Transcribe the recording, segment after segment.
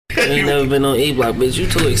You ain't never been on E-Block, bitch. You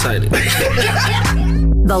too excited.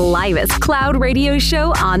 The livest cloud radio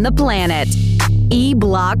show on the planet.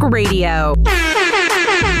 E-Block Radio.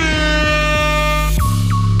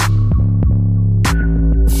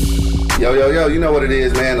 Yo, you know what it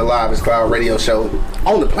is, man. The livest cloud radio show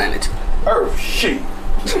on the planet. Earth shit.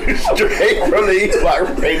 Straight from the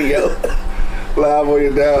E-Block Radio. Live on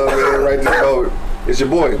your down, man. Right there. Oh, it's your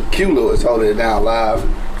boy, Q Lewis, holding it down live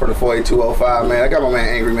from the 48205, man. I got my man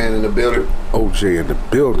Angry Man in the building. OJ in the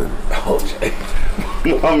building. OJ.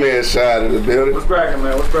 My man Shad in the building. What's cracking,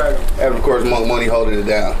 man? What's cracking? And of course, Monk Money holding it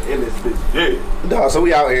down. In this bitch. Yeah. Dog, so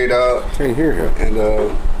we out here, dog. Can't hear him. And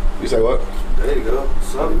you say what? There you go.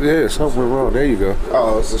 Something. Yeah, something went wrong. There you go.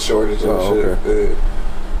 Oh, it's a shortage and shit. Okay.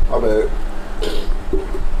 Yeah. My bad.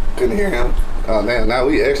 Couldn't hear him. Oh, damn, now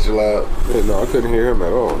we extra loud. Yeah, no, I couldn't hear him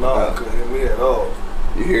at all. No, I couldn't hear me at all.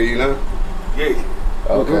 You hear you now? Yeah.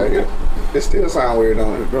 Okay. Mm-hmm. It still sound weird,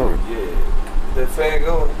 don't it? Yeah. That fan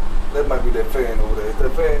going? That might be that fan over there. Is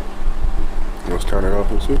that fan? Let's turn it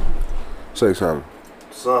off and see. Say something.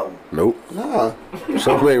 Something. Nope. Nah.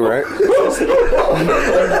 Something ain't right. All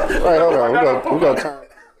right, hold on. We gonna turn.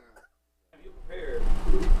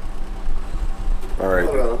 All right.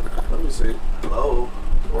 Hold on. Let me see. Hello.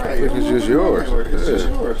 Right. I think it's just yours. It's just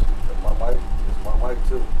Yeah. yours. My mic. It's my mic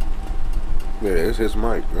too. Yeah, it's his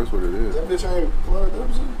mic. That's what it is. That bitch ain't plugged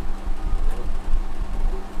up, see?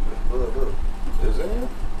 Look. Is that?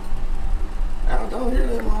 I don't hear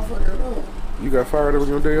that motherfucker at all. You got fired up on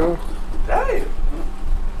your day off? Damn.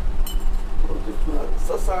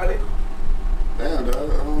 So sorry. Damn, dog.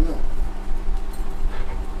 I don't know.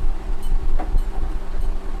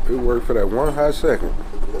 It worked for that one hot second.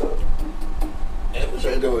 That bitch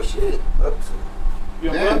ain't doing shit. You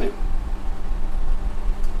Damn. unplugged it?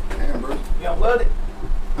 Damn, bro. You unplugged it?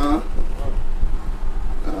 Huh?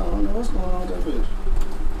 I don't know what's going on with that bitch.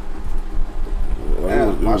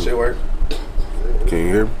 Damn, my shit work. Can you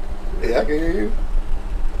hear me? Yeah, I can hear you.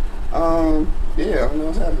 Yeah, I don't know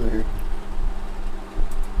what's happening here.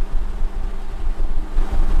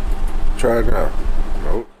 Try it now.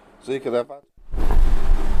 Nope. See, cause if I...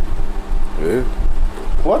 Yeah.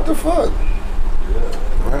 What the fuck?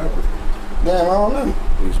 What happened? Damn, I don't know.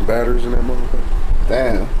 Need some batteries in that motherfucker?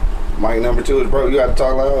 Damn. Mic number 2 is broke. You gotta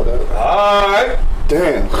talk loud, though. Alright.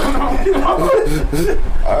 Damn.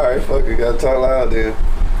 Alright, fuck it. Gotta talk loud then.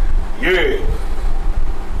 Yeah.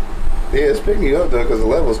 Yeah, it's picking you up, though, because the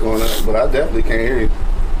level's going up. But I definitely can't hear you.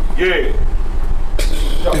 Yeah.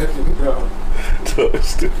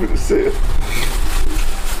 Stupid as hell.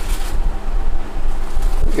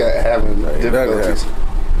 You got having difficulties.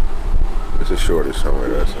 It's a shortage somewhere.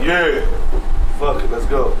 That's all. Yeah. Fuck it, let's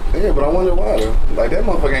go. Yeah, but I wonder why, though. Like, that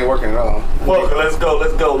motherfucker ain't working at all. Fuck it, let's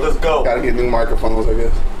go. Gotta get new microphones, I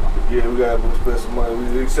guess. Yeah, we gotta spend some money.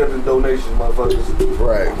 We accepting donations, motherfuckers.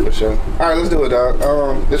 Right, for sure. Alright, let's do it, dog.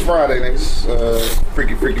 It's Friday, niggas.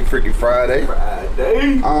 Freaky Friday.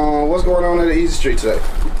 Friday. What's going on at the Easy Street today?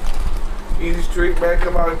 Easy Street, man.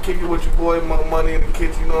 Come out and kick it with your boy. Money in the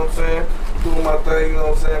kitchen, you know what I'm saying? Doing my thing, you know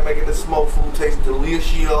what I'm saying? Making the smoked food taste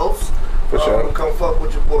delicious. For sure. Come fuck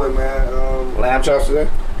with your boy, man. Lamb chops today?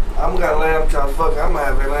 I'm got lamb chops. Fuck it. I'm gonna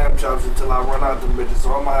have lamb chops until I run out them bitches.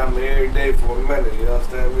 So I'm gonna have them every day for a minute. You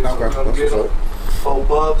understand me? So Okay, come get that's them.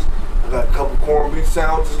 $4. I got a couple corned beef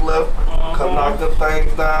sandwiches left. Come knock them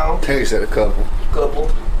things down. Tanny said a couple. Couple.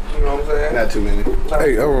 You know what I'm saying? Not too many.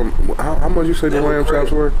 Hey, how much you say the lamb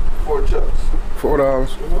chops were? 4 chops. $4.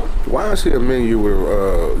 Why I see a menu with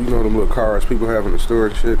you know them little cars people have in the store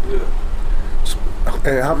and shit? Yeah.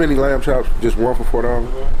 And how many lamb chops? Just one for $4?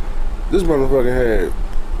 This motherfucker had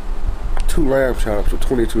 2 lamb chops for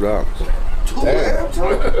 $22. 2 lamb chops?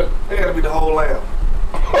 They gotta be the whole lamb.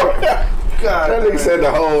 God, That nigga said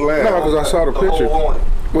the whole lamb. No, because I saw the picture. whole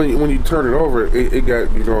loin. When you turn it over, it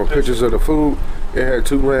got, you know, pictures of the food. It had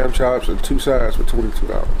 2 lamb chops and 2 sides for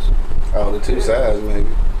 $22. Oh, the 2 sides, maybe.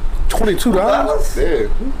 $22? Yeah.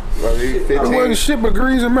 Like It wasn't shit but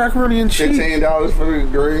greens and macaroni and cheese. $15 for the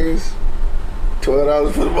greens.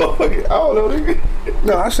 $12 for the motherfucker. I don't know, nigga.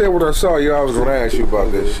 No, I said when I saw you, I was gonna ask you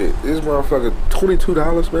about this shit. This motherfucker,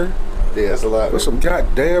 $22, man. Yeah, that's a lot. For some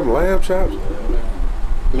goddamn lamb chops.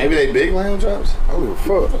 Maybe they big lamb chops? I don't give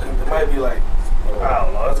a fuck. It might be like, I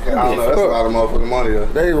don't know. That's I don't know. That's a lot of motherfucking money, though.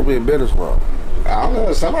 They ain't gonna be in business long. I don't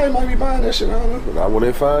know. Somebody might be buying that shit. I don't know. Now when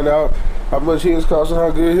they find out how much his costs and how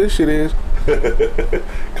good his shit is.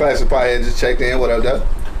 Classic Piehead just checked in. What up, though?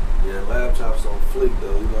 Yeah, lamb chops on fleek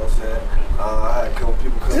though, you know what I'm saying? I had a couple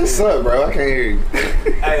people come Just in. suck, bro. I can't hear you.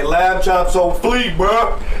 Hey, lamb chops on fleek,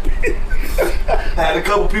 bro. Had a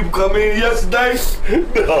couple people come in yesterday.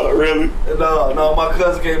 No, really? No, my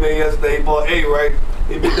cousin came in yesterday. He bought 8, right?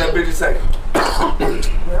 He beat that bitch and say,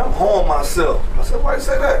 man, I'm home myself. I said, why you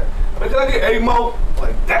say that? Man, can I get 8 more? I'm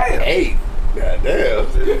like, damn. 8. Goddamn.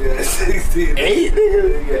 Yeah, 16. 8,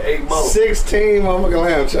 nigga? You get 8 more. 16 motherfucking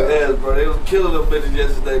lamb chops. Yeah, bro. They was killing them bitches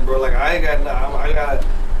yesterday, bro. Like, I ain't got nothing.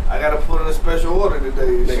 I gotta put in a special order today.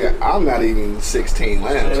 And Nigga, shit. I'm not eating 16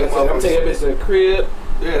 lamb I'm chops. taking that bitch to the crib.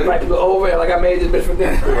 Yeah, Invite people over and like I made this bitch for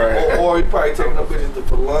dinner. Right. or you probably taking them bitches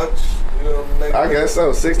for lunch. You know what I mean? I guess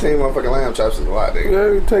so. 16 motherfucking lamb chops is a lot, nigga.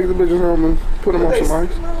 Yeah, you take the bitches home and put them on They, some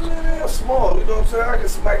ice. no, man, they're small. You know what I'm saying? I can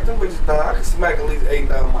smack them bitches down. I can smack at least 8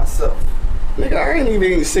 down myself. Nigga, I ain't even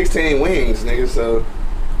eating 16 wings, nigga, so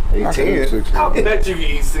I eat I can eat 10. 16. I bet you can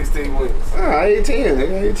eat 16 wings. Nah, I ate 10,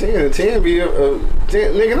 nigga. I ate 10. 10 be 10,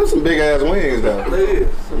 nigga, them some big ass wings, though. It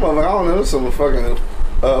is. Some motherfucker, I don't know, some fucking,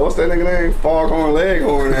 what's that nigga name? Foghorn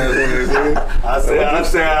Leghorn ass wings, nigga. I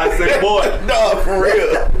said, boy. Nah, for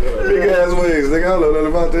real. Big ass wings, nigga. I don't know nothing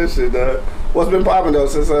about that shit, dog. What's been popping, though,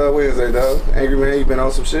 since Wednesday, dog? Angry Man, you been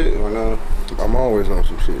on some shit or no? I'm always on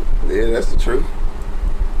some shit. Yeah, that's the truth.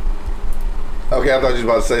 Okay, I thought you was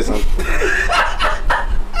about to say something.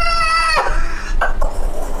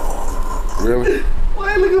 Really?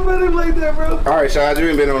 Why you looking at him like that, bro? All right, Shad, you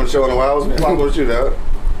ain't been on the show in a while. What's been popping with you, dog?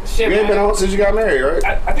 Shit, You ain't been on since you got married, right?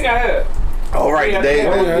 I think I have. Oh, right, Yeah, today.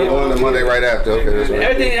 yeah, On the Monday right after. Okay, that's right.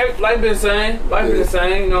 Everything, life been the same. Life been the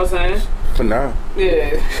same, you know what I'm saying? For now.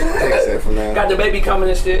 Yeah. Except for now. Got the baby coming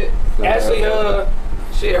and shit. Actually,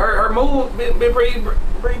 shit, her move been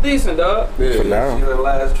pretty decent, dog. Yeah. For now. She the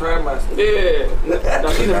last trimester. Yeah.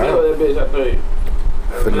 No, she in the middle of that bitch, I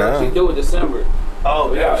think. For now. She due in December.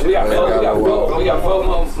 Oh, We got four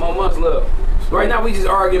more months left. Right now, we just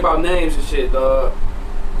arguing about names and shit, dog.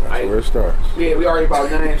 That's where it starts. Yeah, we arguing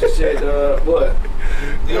about names and shit, what?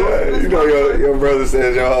 Yeah, you know your brother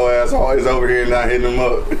says your whole ass always over here not hitting him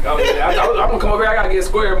up. Oh, yeah, I'm gonna come over here. I gotta get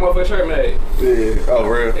square motherfucking shirt made. Yeah. Oh,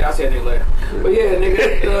 real? Yeah, I said that later. But yeah,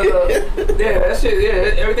 nigga, yeah, that shit,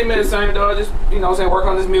 yeah, everything been the same, dog. Just, you know what I'm saying, work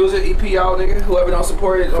on this music, EP y'all, nigga. Whoever don't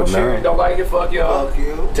support it, don't For share now. it, don't like it, fuck y'all. Fuck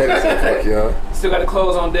you. Technically, fuck y'all. Still got the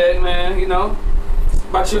clothes on deck, man, you know.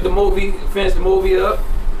 About to shoot the movie, finish the movie up.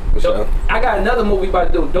 For sure. I got another movie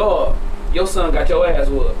about to do, dog. Your son got your ass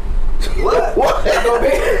whooped. What?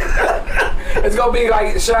 It's gonna be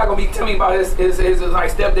like Shaq gonna be telling me about his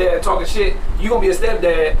like stepdad talking shit. You gonna be a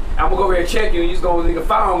stepdad. I'm gonna go over here and check you, and you just gonna nigga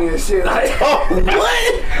file me and shit. Like,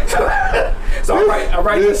 What? so I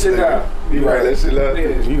write this shit down. You write that shit up?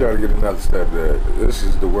 Yeah. You gotta get another stepdad. This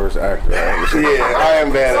is the worst actor I ever seen. Yeah, I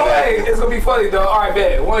am bad So at hey, that. it's gonna be funny though. All right,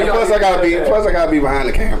 bet. One of y'all. Plus, I gotta be behind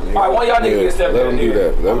the camera. All right, one of y'all niggas be a Yeah, stepdad. let him do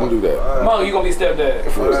that. Let him do that. Mom, you gonna be stepdad.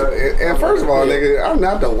 And first of all, nigga, I'm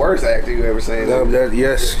not the worst actor you ever seen.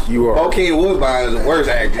 Yes, you are. Joaquin Woodbine is the worst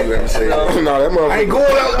actor you ever seen. No, that I ain't motherfucker.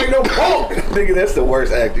 going out like no punk. Nigga, that's the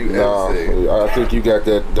worst actor you Nah, ever seen. I think you got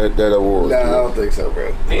that award. Nah, I don't think so, bro.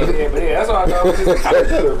 Yeah, but yeah, that's all I know.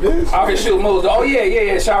 I can shoot moves. Oh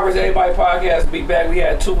yeah. Showers Everybody podcast be back. We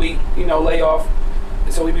had a 2-week, layoff.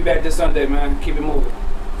 So we be back this Sunday, man. Keep it moving.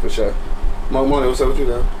 For sure. Mo Money, what's up with you,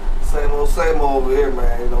 though? Same old over here,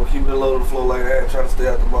 man. You know, keep it low to the floor like that, trying to stay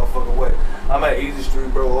out the motherfucking way. I'm at Easy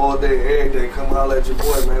Street, bro, all day, every day. Come holler at your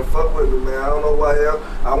boy, man. Fuck with me, man. I don't know why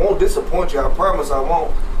I won't disappoint you. I promise I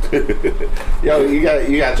won't. Yo, you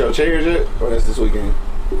got your chairs yet? Or that's this weekend?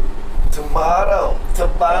 Tomato.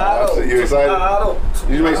 So you excited? Tomato.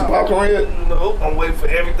 Did you make some popcorn yet? Nope. I'm waiting for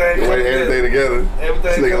everything. You wait everything together.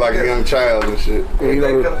 Everything It's looking like a together. young child and shit.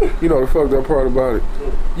 You know the fucked up part about it?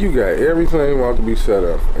 You got everything about to be set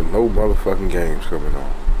up and no motherfucking games coming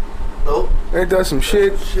on. Nope. Ain't that some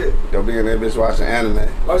shit? Shit. You'll be in that bitch watching anime.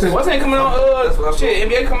 What's ain't coming on? That's what I Shit,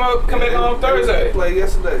 NBA come back on Thursday. Played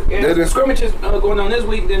yesterday. Yeah, there's scrimmages going on this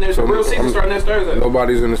week. Then there's the real season starting next Thursday.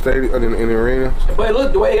 Nobody's in the stadium, in the arena. But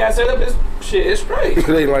look, the way it got set up is shit. It's straight. It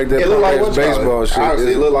ain't like that It look like punk-ass what's baseball shit.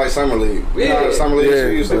 Honestly, it look like Summer League. You know how the Summer League Yeah.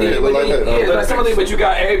 shit used to be? It look like that. Yeah, like Summer League, but you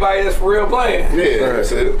got everybody that's for real playing. Yeah, Right.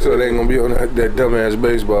 that's it. So they ain't gonna be on that dumbass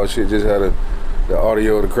baseball shit. Just had the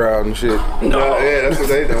audio of the crowd and shit. No, yeah, that's what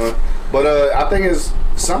they doing. But I think it's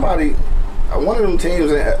somebody, one of them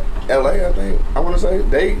teams in LA. I think I want to say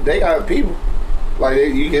they got people. Like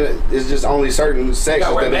it's just only certain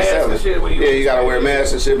sections wear that they masks sell and it. shit when you- Yeah, you gotta wear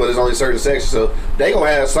masks and shit, but it's only certain sections. So they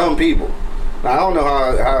gonna have some people. Now I don't know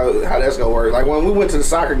how that's gonna work. Like when we went to the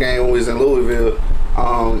soccer game when we was in Louisville,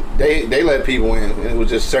 they let people in, and it was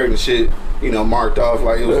just certain shit, marked off.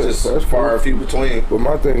 Like it was That's just far cool. few between. But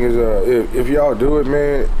my thing is, if y'all do it,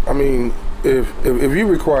 man, I mean, if you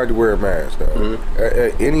required to wear a mask, though,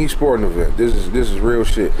 at any sporting event, this is real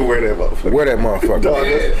shit. Wear that motherfucker. Wear that motherfucker. Dog,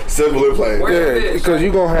 that's simple and plain. Yeah, because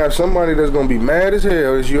you're gonna have somebody that's gonna be mad as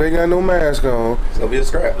hell if you ain't got no mask on. It's gonna be a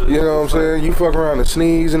scrap. You know what I'm saying? You fuck around and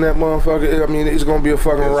sneeze in that motherfucker. I mean, it's gonna be a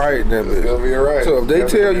fucking riot in that bitch. It's gonna be a riot. So if they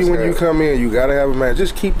It's tell gonna be you a when you scrap. come in, you gotta have a mask.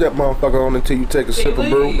 Just keep that motherfucker on until you take a sip of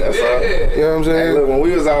brew. That's all. You know what I'm Hey, saying? look, when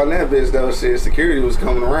we was out in that bitch, though, shit, security was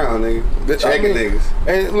coming around, nigga, checking niggas.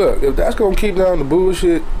 And look, if that's gonna keep down the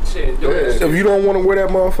bullshit, Shit, do it. if you don't want to wear that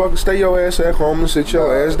motherfucker, stay your ass at home and sit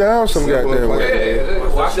your ass down some Simple goddamn and way.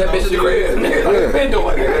 Yeah, watch that bitch at the crib. Nigga, been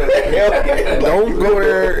doing it. Don't go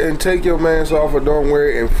there and take your mask off or don't wear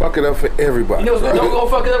it and fuck it up for everybody. You know what's don't go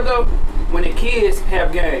fuck it up though? When the kids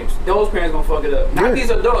have games, those parents gonna fuck it up. Not these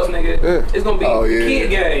adults, nigga. Yeah. It's gonna be kid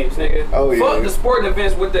games, nigga. Oh, Fuck yeah. the sporting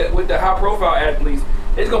events with the high profile athletes.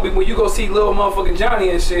 It's gonna be when you go see little motherfucking Johnny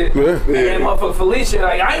and shit, Yeah. and then motherfucking Felicia,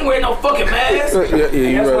 like, I ain't wearing no fucking mask. Yeah, And that's what's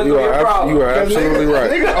you gonna be a problem. are absolutely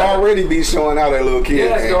right. Niggas already be showing out at little kids.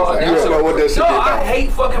 Yes, games. dog. Like, you don't know what that shit No, is I about.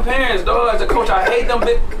 hate fucking parents, dog. As a coach, I hate them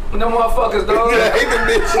motherfuckers, dog. I hate them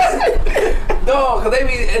bitches. Dog, cause they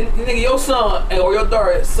be, and, nigga, your son or your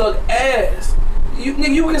daughter suck ass. Nigga,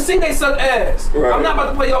 you can see they suck ass. Right. I'm not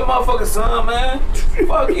about to play your motherfucking son, man.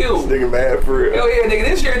 Fuck you. Nigga mad for real. Hell yeah, nigga.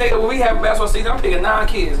 This year, nigga, when we have basketball season, I'm picking 9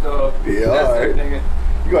 kids, dog. Yeah, That's alright. it, nigga.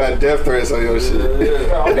 You gonna have death threats on your shit.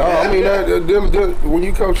 No, I mean, when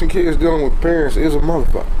you coaching kids dealing with parents, is a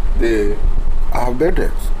motherfucker. Yeah. I've been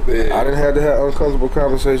there. Yeah. I done had to have uncomfortable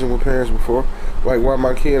conversation with parents before. Like, why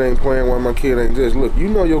my kid ain't playing, why my kid ain't this. Look, you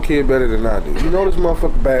know your kid better than I do. You know this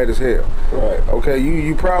motherfucker bad as hell. Right. Okay,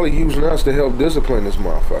 you probably using us to help discipline this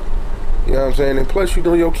motherfucker. You know what I'm saying? And plus, you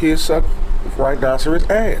know your kid suck rhinoceros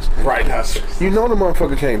ass. Right now. You know the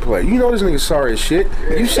motherfucker can't play. You know this nigga sorry as shit.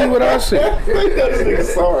 You see what I see. This nigga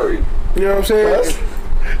sorry. You know what I'm saying?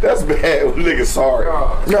 That's bad. Nigga sorry.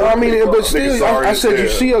 No, I mean, but still, sorry I said you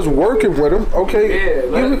as hell. see us working with him. Okay,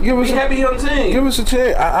 Yeah, give us be happy he on the team. give us a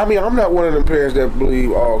chance. I mean, I'm not one of them parents that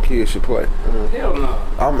believe all kids should play. Hell no.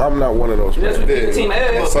 I'm not one of those That's parents. what the team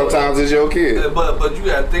ass. Sometimes it's your kid. But you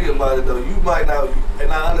gotta think about it though. You might not,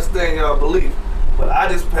 and I understand y'all belief, but I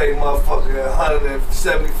just paid motherfucking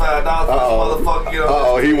 $175 for this motherfucker. You know,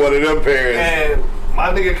 Oh, he one of them parents. and my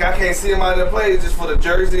nigga, I can't see him out there play just for the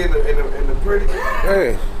jersey and the pretty.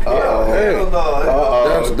 Hey, Hey. Hell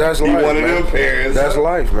no. that's he life, one of man. them parents. That's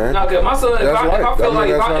life, man. No, cause my son, if That's I right. feel I like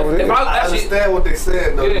mean, that's how it if is. I I actually. understand what they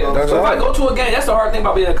saying though. Yeah. You know what I'm That's So if saying? I go to a game, that's the hard thing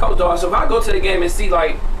about being a coach, dog. So if I go to the game and see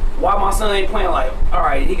like why my son ain't playing, like, all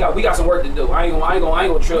right, we got some work to do. I ain't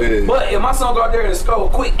gonna trip. Yeah. But if my son go out there and score a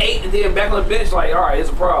quick 8 and then back on the bench, like, all right,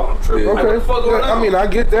 it's a problem. Trip. Yeah. Like, what the fuck going on? I mean, I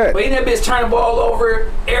get that. But ain't that bitch turn the ball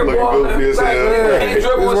over, air Looking ball, goofy as hell. and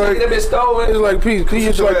dribble and It's shit, that bitch stolen. It's like Pete.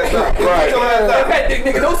 He's like, Hey,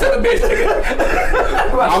 nigga, don't sell the bitch,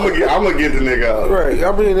 nigga. I'm gonna get the nigga out. right.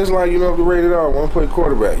 I mean, it's like, you know, the rated R, one play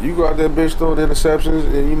quarterback. You go out there, bitch, throwing interceptions,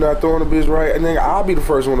 and you're not throwing the bitch right, and then I'll be the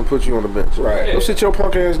first one to put you on the bench. Right. Go sit your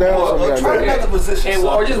punk ass down. Or something try like that. another position. And,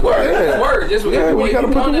 or just work. Yeah. Just work. Just Yeah, we gotta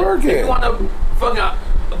put the work in. If you want to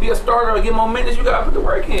fucking be a starter or get more minutes, you gotta put the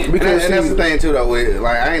work in. Because And that's the thing too though, with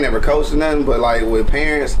like I ain't never coached or nothing, but like with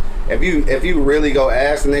parents, if you really go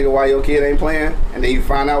ask the nigga why your kid ain't playing, and then you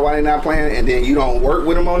find out why they not playing, and then you don't work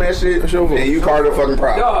with them on that shit, That's your fault. then you part of the fucking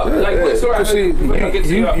problem. Dog, like, what story? Cause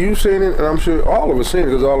see, you seen it, and I'm sure all of us seen it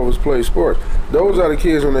because all of us play sports. Those are the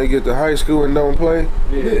kids when they get to high school and don't play.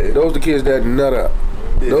 Yeah. Those are the kids that nut up.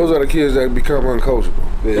 Those are the kids that become uncoachable.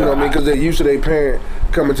 You know what I mean? Because they're used to their parent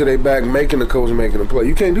coming to their back, making the coach, making them play.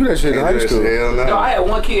 You can't do that shit in high school. Hell no. Dog, I had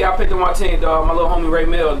one kid I picked on my team, dog. My little homie Ray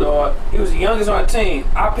Mill, dog. He was the youngest on the team.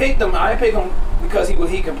 I picked him. I didn't pick him because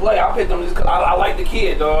he can play. I picked him just because I like the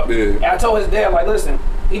kid, dog. Yeah. And I told his dad, like, listen,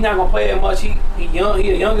 he's not gonna play that much. He young.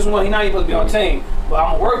 He the youngest one. He not even supposed to be on the team. But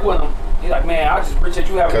I'm gonna work with him. He's like, man, I just appreciate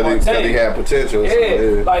you having him on the Because team. he had potential.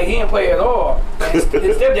 Yeah, like he didn't play at all. His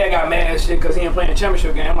stepdad got mad as shit because he didn't play in the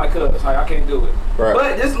championship game. I'm like, cuz, like, I can't do it. Right.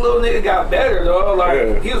 But this little nigga got better, though.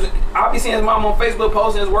 Like I be seeing his mom on Facebook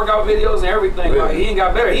posting his workout videos and everything. Yeah. Like he ain't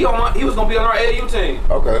got better. He was gonna be on our AAU team.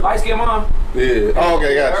 Okay. Light skinned mom. Yeah. Oh,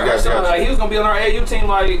 okay, got you. Like he was gonna be on our AAU team.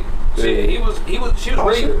 Like shit, she was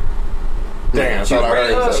really. Damn, She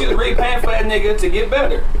was really paying for that nigga to get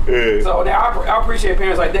better. Yeah. So now I appreciate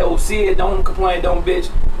parents like that who see it, don't complain, don't bitch.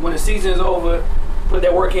 When the season's over, put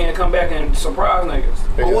that work in and come back and surprise niggas.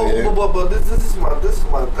 But this is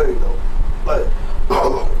my thing though. Like,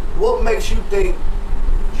 what makes you think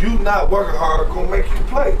you not working hard gonna make you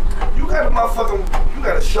play? You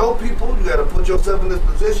gotta show people, you gotta put yourself in this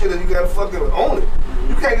position, and you gotta fucking own it.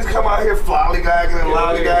 You can't just come out here lollygagging and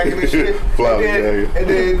lollygagging and shit. and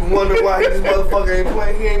then wonder why this motherfucker ain't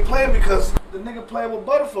playing. He ain't playing because the nigga playing with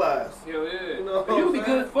butterflies. Hell yeah. You know You be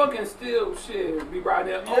good fucking still shit. Be right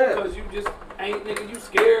there. Because you just ain't, nigga, you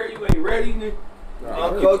scared. You ain't ready, nigga.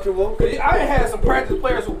 Uncoachable. I done had some practice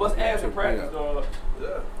players who bust ass in practice, dog.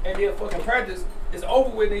 Yeah. And then fucking practice is over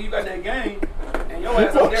with and you got that game. And your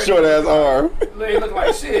ass out there. Short ass arm. They look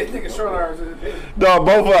like shit. Nigga, short arms. Dog,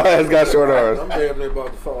 both of our ass got short arms. I'm damn near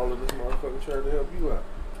about to fall in this motherfucker trying to help you out.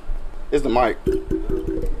 It's the mic. Yeah,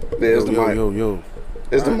 it's the mic. Yo.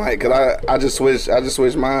 It's the mic, cause I just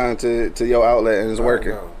switched mine to your outlet and it's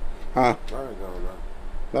working. Huh? I ain't going now.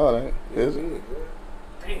 No, it ain't. Is it?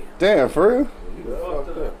 Damn. Damn, for real? You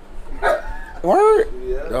fucked up. Word?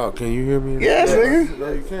 Yeah. Dog, can you hear me? Yes, nigga.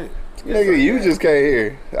 No, you can't. Nigga, you just can't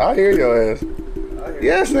hear. I hear your ass.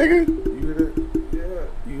 Yes, nigga. You hear that?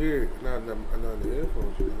 Yeah. You hear it. Not in the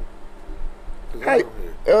headphones, you know. 'Cause I Hey, don't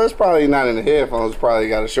hear it. it's probably not in the headphones. It's probably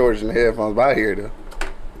got a shortage in the headphones, but I hear it though.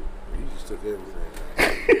 You just took everything.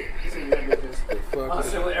 I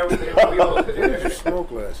said with everything. What did you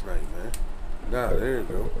smoke last night, man? Nah, there you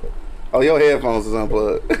go. Oh, your headphones is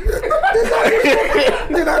unplugged.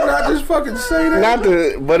 Did I not just fucking say that? Not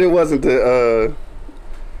the, but it wasn't the.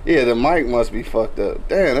 Yeah, the mic must be fucked up.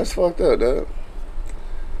 Damn, that's fucked up, dog.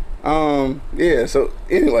 Yeah. So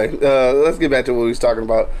anyway, let's get back to what we was talking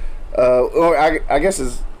about. Or I guess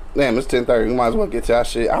it's 10:30. We might as well get to our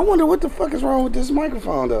shit. I wonder what the fuck is wrong with this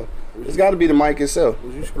microphone though. It's got to be the mic itself.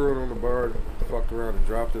 Was you screwing on the bar and fucked around and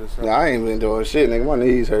dropped it or something? Nah, I ain't been doing shit, nigga. My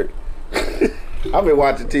knees hurt. I've been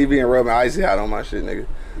watching TV and rubbing icy hot on my shit, nigga.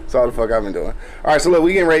 That's all the fuck I've been doing. All right, so look,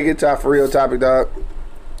 we getting ready to get to our for real topic, dog.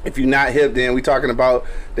 If you're not hip, then we talking about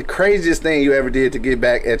the craziest thing you ever did to get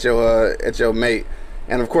back at your mate,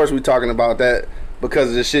 and of course we talking about that because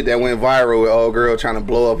of the shit that went viral with old girl trying to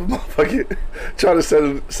blow up a motherfucker, trying to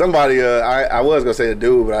set somebody. I was gonna say a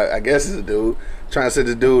dude, but I guess it's a dude trying to set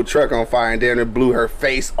the dude truck on fire and damn near blew her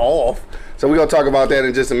face off. So we gonna talk about that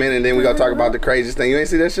in just a minute, and then we gonna talk about the craziest thing. You ain't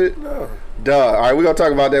see that shit? No. Duh. All right, we gonna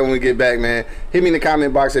talk about that when we get back, man. Hit me in the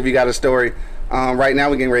comment box if you got a story. Right now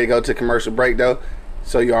we getting ready to go to commercial break though,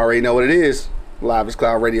 so you already know what it is. Live is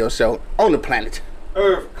Cloud Radio Show on the planet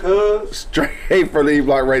Earth, cuz. straight from the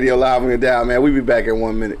E-Block Radio Live and down, man. We be back in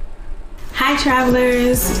 1 minute. Hi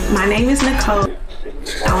travelers, my name is Nicole,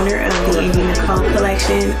 owner of the Indie Nicole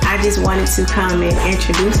collection. I just wanted to come and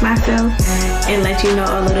introduce myself and let you know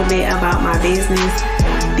a little bit about my business.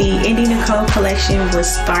 The Indie Nicole collection was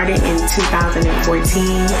started in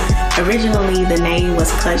 2014. Originally, the name was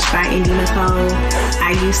Clutch by Indie Nicole.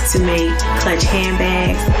 I used to make clutch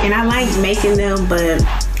handbags, and I liked making them, but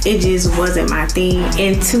it just wasn't my thing.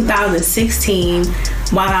 In 2016,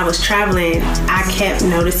 while I was traveling, I kept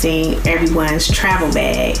noticing everyone's travel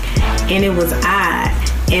bag, and it was odd.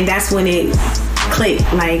 And that's when it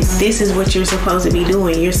clicked. Like, this is what you're supposed to be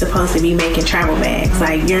doing. You're supposed to be making travel bags.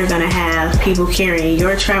 Like, you're gonna have people carrying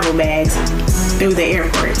your travel bags through the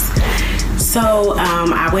airports. So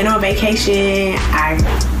I went on vacation. I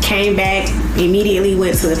came back, immediately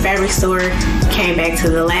went to the fabric store, came back to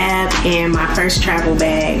the lab, and my first travel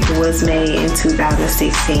bag was made in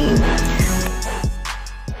 2016.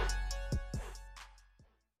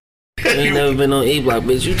 You ain't never been on E-Block,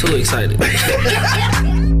 bitch. You too excited.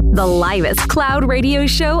 The livest cloud radio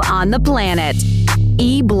show on the planet.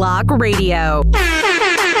 E-Block Radio.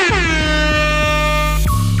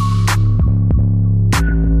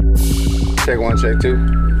 Check one, check two.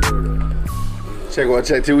 Check one,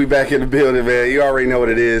 check two. We back in the building, man. You already know what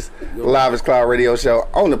it is. Live is Cloud Radio Show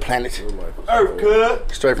on the planet. Earth, cuz.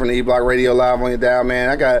 Straight from the E-Block Radio Live on your dial, man.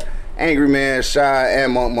 I got Angry Man, Shy,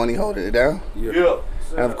 and Monk Money holding it down. Yeah.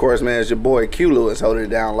 And of course, man, it's your boy Q Lewis holding it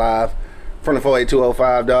down live from the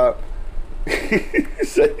 48205, dog.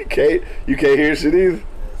 So you can't hear shit either.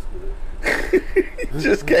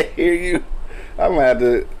 Just can't hear you. I'm gonna have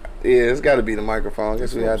to. Yeah, it's got to be the microphone. I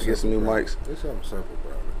guess we have to get some new mics. It's something simple,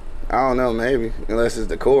 bro. I don't know, maybe unless it's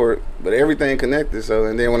the cord, but everything connected. So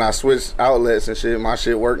and then when I switch outlets and shit, my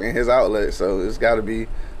shit work in his outlet. So it's got to be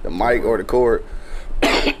the mic or the cord.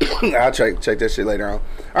 I'll check that shit later on.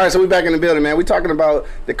 All right, so we back in the building, man. We talking about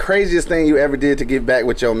the craziest thing you ever did to get back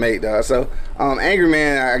with your mate, dog. So, Angry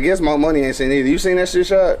Man, I guess Monk Money ain't seen either. You seen that shit,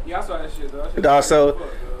 Shot? Yeah, I saw that shit, dog. Dog, so,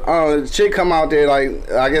 the chick come out there,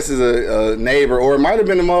 like, I guess is a neighbor, or it might have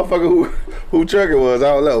been the motherfucker who truck it was,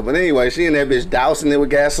 I don't know. But anyway, she in that bitch dousing it with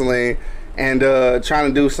gasoline and trying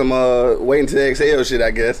to do some waiting to exhale shit,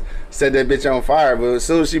 I guess. Set that bitch on fire, but as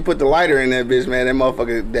soon as she put the lighter in that bitch, man, that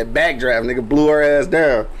motherfucker, that backdraft nigga blew her ass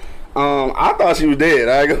down. I thought she was dead.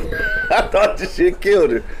 I thought this shit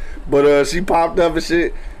killed her, but she popped up and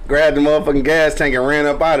shit. grabbed the motherfucking gas tank and ran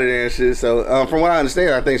up out of there and shit. So from what I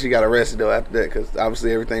understand, I think she got arrested though after that because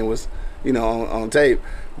obviously everything was, you know, on tape.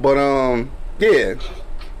 But yeah,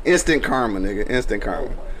 instant karma, nigga, instant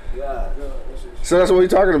karma. Yeah. So that's what we're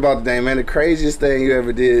talking about today, man. The craziest thing you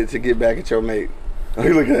ever did to get back at your mate. Oh,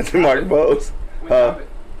 you looking at the microphones?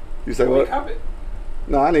 You say what?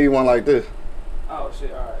 No, I need one like this. Oh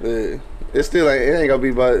shit! All right. Yeah. It still ain't gonna be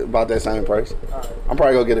about that same price. All right. I'm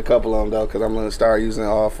probably gonna get a couple of them though, cause I'm gonna start using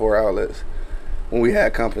all 4 outlets when we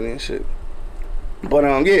had company and shit. But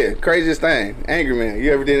yeah, craziest thing, Angry Man.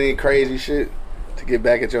 You ever did any crazy shit to get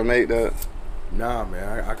back at your mate, though? Nah,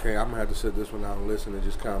 man, I can't. I'm gonna have to sit this one out and listen and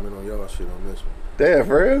just comment on y'all shit on this one. Damn,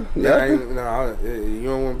 for real? Yeah, you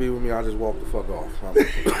don't want to be with me. I'll just walk the fuck off.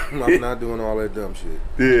 I'm not doing all that dumb shit.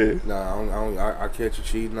 Yeah. Nah, I catch you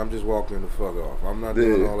cheating. I'm just walking the fuck off. I'm not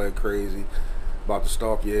doing all that crazy about to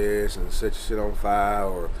stalk your ass and set your shit on fire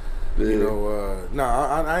or, you know,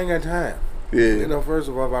 I ain't got time. Yeah. You know, first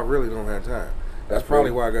of all, I really don't have time. That's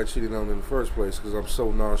probably why I got cheated on in the first place, because I'm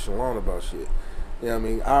so nonchalant about shit. You know what I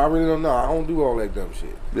mean? I really don't know. I don't do all that dumb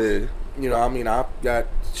shit. Yeah. You know, I mean, I got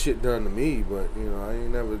shit done to me, but, you know, I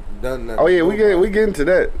ain't never done nothing. Oh, yeah, we get into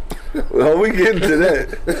that. Well, we get into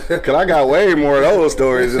that. Because I got way more of those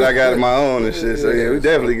stories than I got of my own and shit. So, yeah, we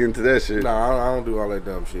definitely get into that shit. Nah, I don't do all that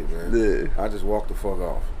dumb shit, man. Yeah. I just walk the fuck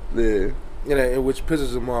off. Yeah. You know, which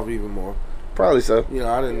pisses them off even more. Probably so. You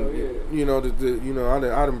know, I didn't, you know,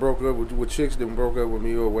 I done broke up with chicks that broke up with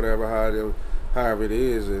me or whatever, however it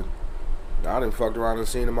is, and I done fucked around and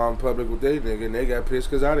seen them out in public with they nigga, and they got pissed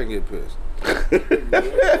because I didn't get pissed.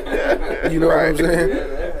 You know what I'm saying?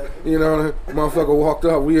 You know, the motherfucker walked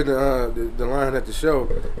up. We in the line at the show,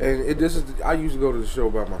 and I used to go to the show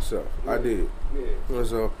by myself. I did.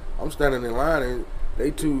 So I'm standing in line, and they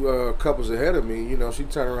 2 couples ahead of me. You know, she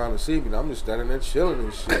turned around to see me, and I'm just standing there chilling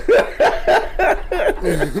and shit.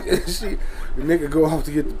 The nigga go off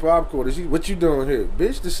to get the popcorn. And what you doing here,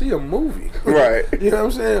 bitch? To see a movie, right? You know what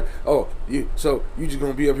I'm saying? Oh, you just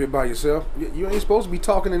gonna be up here by yourself? You ain't supposed to be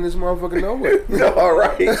talking in this motherfucker no way. All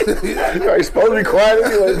right. Are you supposed to be quiet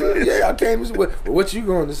anyway? Yeah, I came. What you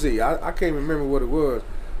going to see? I can't remember what it was,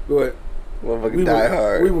 but. We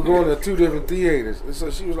were going to 2 different theaters, and so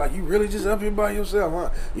she was like, "You really just up here by yourself, huh?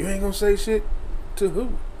 You ain't gonna say shit to who?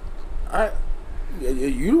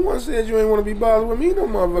 You the one said you ain't want to be bothered with me no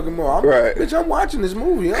motherfucking more. Right. Bitch, I'm watching this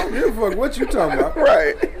movie. I don't give a fuck what you talking about.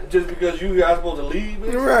 Right. Just because you guys supposed to leave,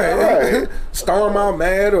 bitch? Right. Storm out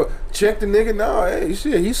mad or check the nigga. No, hey,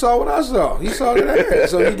 shit, he saw what I saw. He saw that ass,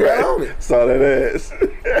 so he got on it. Saw that ass.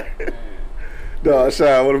 Dog,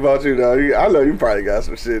 Sean, what about you, dog? I know you probably got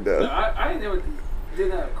some shit, though. No, I ain't never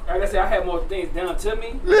did that. Like I said, I had more things done to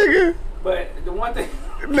me. Nigga. But the one thing...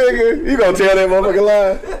 Nigga, you gonna tell that motherfucking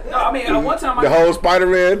lie? No, I mean, one time... The whole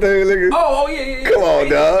Spider-Man thing, nigga? Oh, yeah. Come on,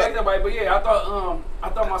 dog. But yeah, I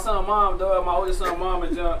thought my son, mom, dog, my oldest son, mom,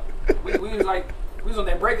 and John, we was on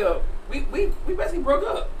that breakup. We basically broke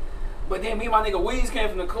up. But then me and my nigga Weez came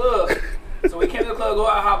from the club. So we came to the club, go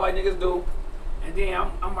out hop like niggas do. And then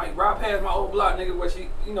I'm like, right past my old block, nigga, where she,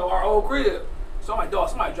 you know, our old crib. So I'm like, dog,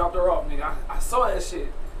 somebody dropped her off, nigga. I saw that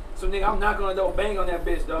shit. So, nigga, I'm knocking on the door, bang on that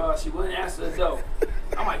bitch, dog. She wouldn't answer the door.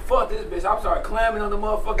 I'm like, fuck this bitch. I started clamming on the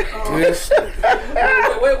motherfucking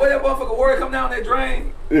where that motherfucking word come down that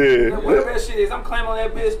drain? Yeah. Whatever that shit is, I'm clamming on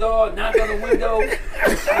that bitch, dog, knocking on the window.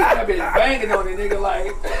 That bitch banging on it, nigga,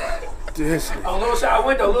 like. A little shot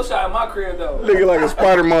window, a little shot in my crib, though. Nigga like a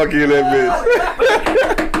spider monkey in that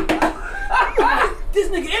bitch. This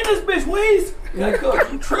nigga in this bitch, Weez. Like,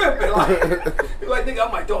 cuz, you tripping. Like, nigga,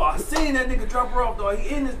 I'm like, dog, I seen that nigga drop her off, dog.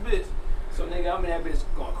 He in this bitch. So, nigga, I'm in that bitch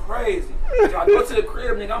going crazy. So I go to the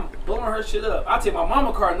crib, nigga, I'm blowing her shit up. I take my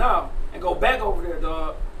mama car now and go back over there,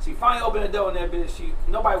 dog. She finally opened the door in that bitch.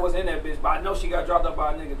 Nobody was in that bitch, but I know she got dropped up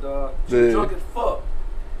by a nigga, dog. She was drunk as fuck.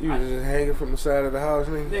 You was just hanging from the side of the house,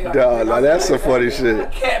 nigga? Dog, now that's some funny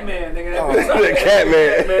shit. Catman, nigga. The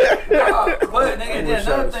Catman. But, nigga, and then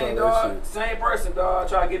another thing, dog. Same person, dog. I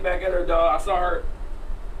try to get back at her, dog. I saw her.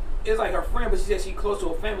 It's like her friend, but she said she close to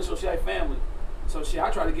her family, so she had family. So I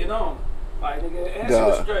tried to get on. Like, nigga, and she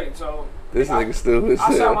was straight, so. This nigga stupid.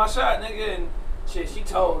 I shot my shot, nigga, and shit, she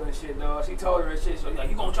told her and shit, dog. She told her and shit. So, like,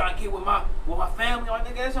 you gonna try and get with my family? Like,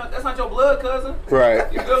 nigga, that's not your blood cousin.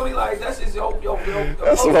 Right. You feel me? Like, that's just your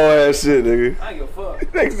that's some whole ass shit, nigga. I ain't give a fuck.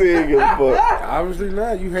 Nigga say he ain't give a fuck. Obviously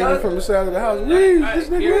not. You hanging from the side of the house. This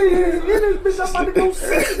bitch, I'm about to go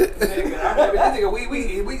sit. Nigga,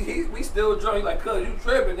 we still drunk. He like, cuz, you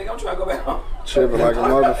tripping, nigga. I'm trying to go back home. Tripping like a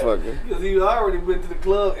motherfucker. Because he already went to the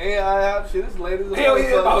club and I out. Shit, it's late as hell. Hell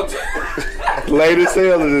yeah, about late as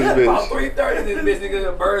hell in this bitch. About 3:30, this bitch,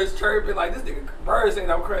 nigga, birds chirping. Like, this nigga, birds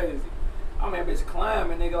saying I'm crazy. I'm in that bitch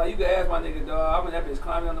climbing, nigga. Like, you can ask my nigga, dog. I'm in that bitch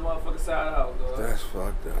climbing on the motherfucking side of the house, dog. That's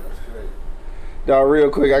fucked up. Dog, real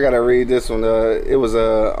quick, I gotta read this one. It was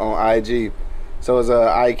on IG. So it's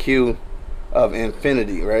IQ of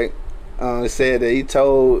Infinity, right? It said that he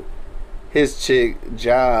told his chick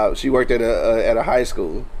job, she worked at a high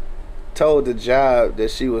school, told the job that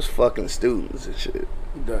she was fucking students and shit.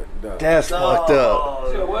 That's fucked up.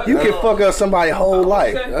 So what? You can fuck up somebody's whole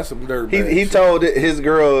life. That's some dirt. He told his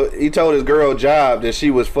girl job that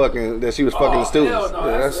she was fucking the students.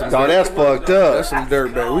 That's fucked up. That's some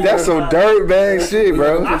dirt bag. That's some dirt bag shit,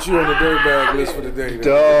 bro. Put you on the dirt bag list for the day.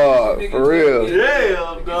 Dog, for real.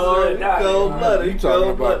 Damn, dog. You cold blooded. You talking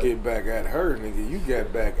about get back at her, nigga? You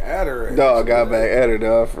got back at her. Dog got back at her,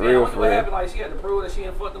 dog. For real, What for real. happened? Like, she had to prove that she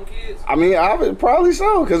didn't fuck them kids. I mean, I would probably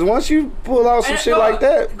so, because once you pull out some And, shit dog, like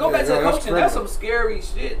that, Go back to Yeah, the that's coaching. That's criminal. some scary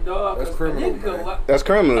shit, dog. That's 'Cause a criminal, nigga could man. li- that's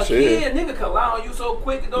criminal a shit. kid, nigga could lie on you so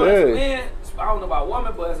quick, dog. Yeah. As a man, I don't know about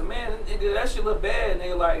women, but as a man, nigga, that shit look bad,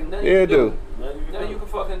 nigga. Like, nothing Yeah, you it can do. Nothing you can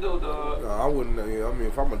fucking do, dog. No, I wouldn't. I mean,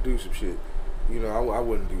 if I'm gonna do some shit, you know, I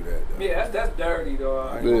wouldn't do that. Though. Yeah, that's dirty, dog.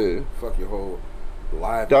 I ain't Yeah. gonna fuck your whole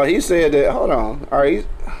life. Dog, he said that. Hold on. All right.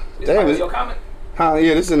 This Damn might be it. your comment.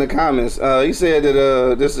 Yeah, this is in the comments. He said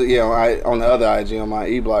that this is on the other IG, on my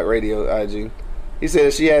E-Block Radio IG. He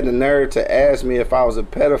said she had the nerve to ask me if I was a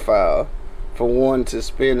pedophile for wanting to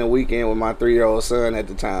spend the weekend with my 3-year-old son at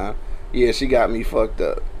the time. Yeah, she got me fucked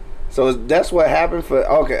up. So that's what happened for.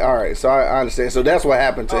 Okay, all right. So I understand. So that's what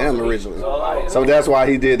happened to him originally. So that's why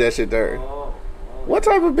he did that shit there. What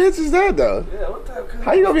type of bitch is that though? Yeah, what type of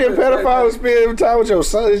How you gonna be a pedophile and spend time with your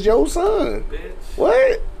son? It's your son. bitch?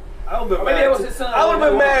 What? I would have been Maybe it mad was too. his son I would have with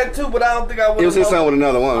been another mad too, but I don't think I would. It was his son with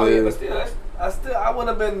another Oh, woman. yeah, Yeah. but still, that's, I wouldn't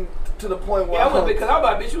have been to the point where yeah, I wouldn't because I'm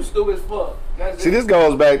about, bitch, you stupid as fuck. That's See, it. this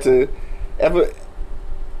goes back to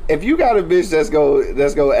if you got a bitch that's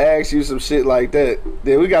go ask you some shit like that,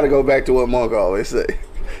 then we got to go back to what Monk always say.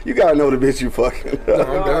 You gotta know the bitch you fucking. No,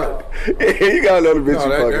 I'm done. Yeah, you gotta know the bitch No, you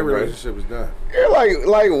that fucking. Bro. relationship is done. You're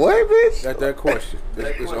like what, bitch? That question.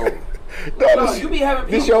 It's over. No, No, this, you be having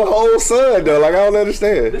people. this your whole son though. Like I don't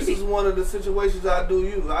understand. This is one of the situations I do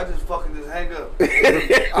use. I just fucking just hang up.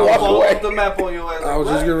 Walk Fall away. off the map on your ass. I was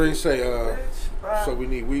just What? getting ready to say, Bitch, so we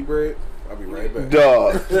need wheat bread. I'll be right back.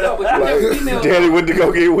 Dog. No, but you have Like, females. Daddy went to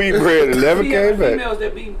go get wheat bread and never We have came back. females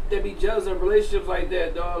that be jealous in relationships like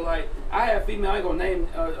that, dog. Like I had female, I ain't gonna name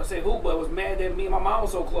or say who, but was mad that me and my mom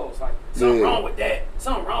was so close. Like something Yeah. wrong with that.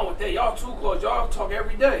 Something wrong with that. Y'all too close. Y'all talk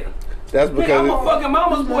every day. That's Nigga, I'm a because fucking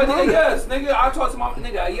mama's boy, nigga. Yes, nigga. I talk to my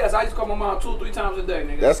nigga. Yes, I used to call my mom 2-3 times a day,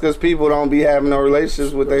 nigga. that's because people don't be having no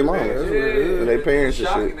relationships with their mamas That's and what it is. their parents and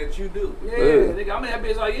Shocking shit. that you do. Yeah, Yeah. nigga, I'm in that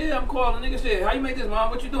bitch like, yeah, I'm calling nigga shit. How you make this, mom?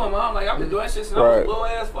 What you doing, mom? Like, I've been doing that shit since I was Right. a little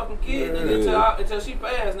ass fucking kid, nigga, until she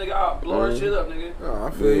passed, nigga. I'll blow her shit up, nigga. No,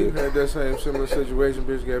 I feel you. Had that same similar situation.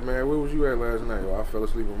 Bitch got married. Where was you at last night? Well, I fell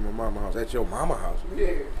asleep at my mama's house. At your mama house? Yeah.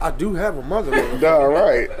 I do have a mother. Dog,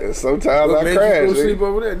 right. And sometimes What I made crash. you go nigga. sleep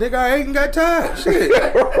over there? Nigga, I ain't got time. Shit.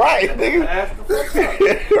 Right, nigga. Ask the fuck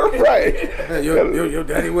up. Right. Hey, your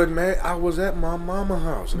daddy wasn't mad. I was at my mama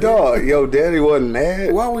house. nigga. Dog, yo, daddy wasn't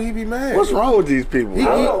mad. Why would he be mad? What's wrong with these people? He- I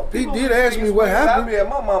don't know. he People did be ask me thinking what it's happened. I be at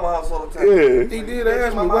my mama's house all the time. Yeah. He did Bitch,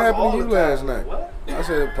 ask my me what mama happened all to you the time. last night. What? I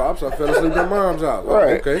said, Pops, I fell asleep at mom's house. Oh,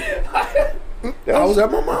 Right. okay. I was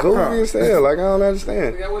at my mom's Goofy house. as hell. Like, I don't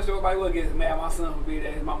understand. Nigga, I wish everybody would get mad at my son for being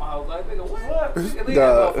at his mama house. Like, nigga, what? Nigga, leave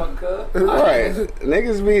Dog. that motherfucker, cuz. Right.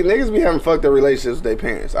 Niggas be having fucked up relationships with their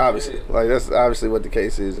parents, obviously. Yeah. Like, that's obviously what the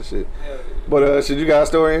case is and shit. Yeah. But, should you got a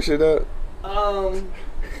story and shit up? Um,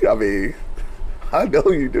 I mean, I know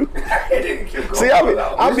you do. Nigga, keep going. See,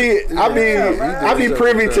 I be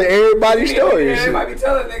privy to everybody's story and Yeah, shit. might be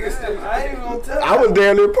telling niggas shit. I ain't gonna tell. I was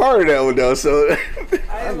damn near part of that one, though, so. I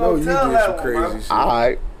I ain't know gonna you tell did that some one, crazy bro. shit.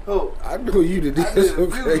 Alright. Who? I know you did I did some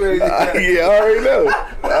a few crazy crazy shit. Yeah, I already know.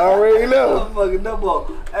 I already know. I'm fucking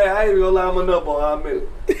nutball. Hey, I ain't even gonna lie, I'm a nutball. I admit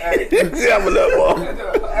it. Hey, See, I'm a little ball.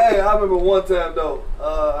 hey, I remember one time though.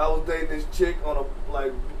 I was dating this chick on a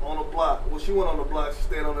block. Well, she went on the block. She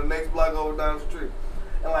stayed on the next block over down the street.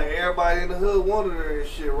 And like everybody in the hood wanted her and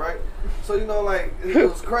shit, right? So you know, like it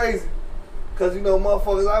was crazy. Cause you know,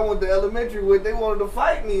 motherfuckers I went to elementary with, they wanted to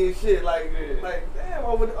fight me and shit. Like damn,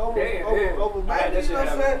 over Damn. over I had baby, that you shit know what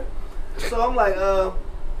I'm happen. saying? So I'm like,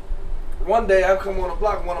 one day I come on the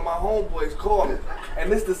block, one of my homeboys called me,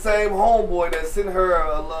 and it's the same homeboy that sent her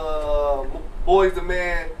a Boys the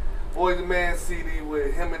Man CD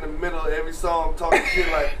with him in the middle of every song talking shit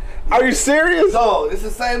like. Are you serious? Dog, it's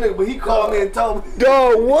the same nigga, but he called me and told me.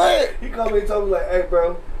 Dog, what? He called me and told me like, hey,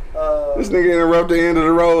 bro. This nigga interrupt the end of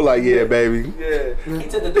the road like, yeah, baby. Yeah. He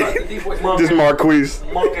took the deep voice. This Marquise.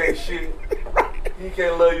 Monk ain't shit. He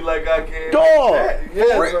can't love you like I can. Dog.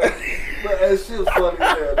 Yeah, bro. But that shit was funny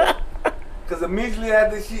as hell. Cause immediately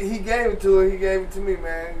after he gave it to her, he gave it to me,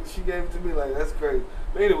 man. She gave it to me, like, that's crazy.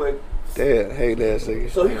 But anyway. Damn, hate that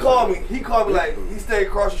nigga. So he called me like, he stayed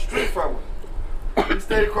across the street from her.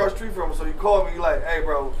 So he called me like, hey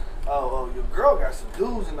bro, your girl got some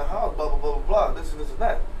dudes in the house, blah, blah, blah, blah, blah, this and this and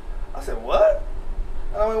that. I said, what?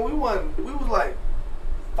 I mean, we was like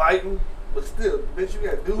fighting, but still, bitch, you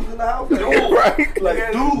got dudes in the house? Like, Right.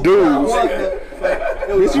 Like, dudes.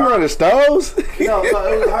 Bitch, you running stoves? No,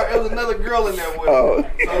 it was another girl in there with her. Oh.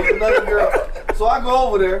 So it was another girl. So I go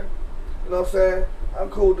over there, you know what I'm saying? I'm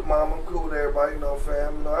cool with the mom, I'm cool with everybody, you know what I'm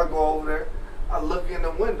saying? You know, I go over there, I look in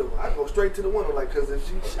the window. I go straight to the window, like, cause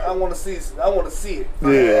if I want to see it.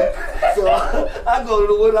 Yeah. So I go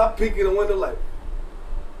to the window, I peek in the window like,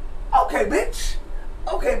 okay, bitch.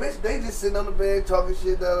 They just sitting on the bed talking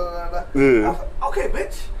shit, da da da da. Yeah. I was like, okay,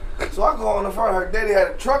 bitch. So I go on the front. Her daddy had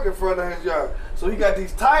a truck in front of his yard, so he got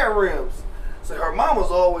these tire rims. So her mama's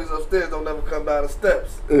always upstairs, don't never come down the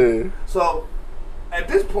steps. Yeah. So at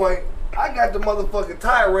this point, I got the motherfucking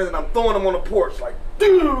tire rims and I'm throwing them on the porch like,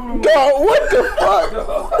 dude. Dog, what the fuck?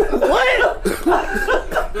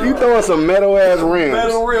 What? You throwing some metal ass rims?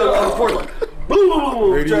 Metal rims on the porch like,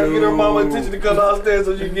 boom. Trying to get her mama attention to come downstairs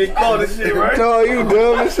so you can get caught and shit, right? Dog, you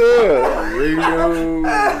dumb as hell.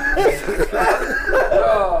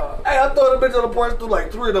 Hey, I throw the bitch on the porch through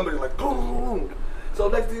like 3 of them, like boom. So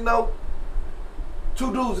next thing you know,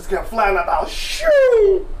 2 dudes just kept flying out the house.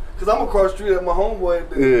 Shoo! Cause I'm across the street at my homeboy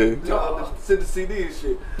to send the CD and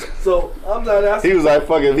shit. So I'm down there. He was like,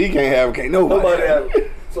 fuck it, if he can't have it, can't nobody have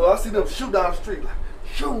it. So I see them shoot down the street, like,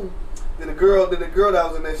 shoo. Then the girl that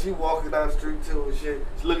was in there, she walking down the street too and shit.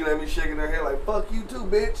 She looking at me, shaking her head like, fuck you too,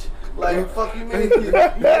 bitch. Like, fuck you, man. You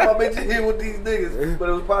got my bitch here with these niggas. But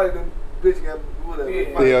it was probably them bitch got whatever.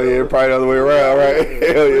 Hell yeah, probably the other way around, right?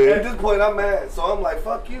 Hell yeah. At this point, I'm mad. So I'm like,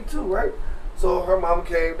 fuck you too, right? So her mama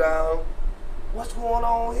came down. What's going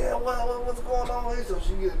on here? What's going on here? So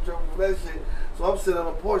she get in trouble for that shit. So I'm sitting on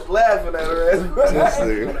the porch laughing at her ass.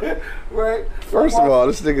 Right? First of all,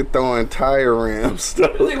 this nigga throwing tire rims. This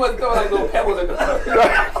nigga wasn't throwing like little pebbles in the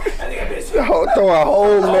Throwing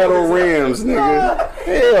whole metal rims, nigga.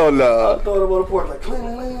 Hell no. I throw them on the porch like cling,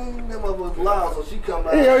 cling. That motherfucker's loud, so she come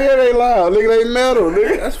down. Hell yeah, they loud. Nigga, they metal,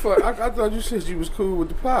 nigga. That's fuck. I thought you said you was cool with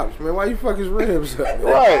the pops, man. Why you fuck his rims up? Man?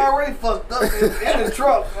 Right. I already fucked up in his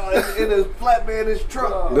truck, in his flatbed, his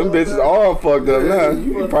truck. Them bitches all fucked up now.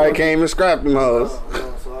 You probably came and scrapped them hoes.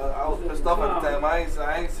 So I was pissed off at the time. I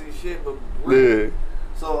ain't see shit but Yeah.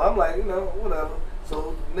 So I'm like, you know, whatever.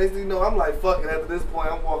 So next thing you know, I'm like, fuck it. After this point,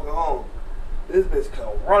 I'm walking home. This bitch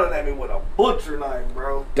come running at me with a butcher knife,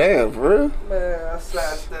 bro. Damn, for real? Man, I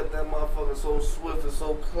sidestepped that motherfucker so swift and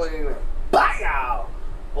so clean. And BAYOW!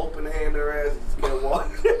 Open hand her ass and just kept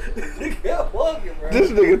walking. She kept walking, bro.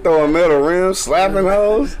 This nigga throwing metal rims, slapping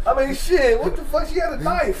hoes. I mean, shit, what the fuck? She had a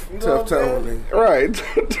knife. You know Tough what I'm tone, saying? nigga. Right.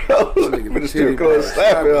 Nigga strip clothes,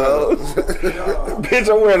 slapping hoes. Bitch,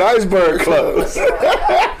 I'm wearing iceberg clothes.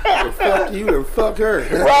 Fuck you and fuck her.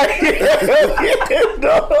 Right.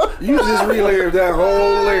 You just relived that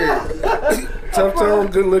whole lyric. Tough tone,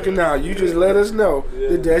 good looking now. You just let us know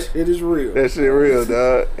that shit is real. That shit real,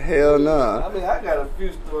 dog. Hell nah. I mean, I got a few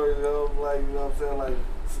stories, like, you know what I'm saying, like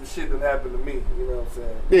some shit that happened to me, you know what I'm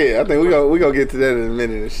saying? Yeah, I think we gonna get to that in a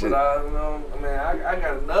minute and shit. But I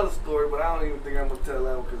got another story, but I don't even think I'm gonna tell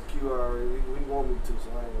that one because Q already, he want me to, so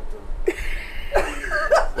I ain't gonna tell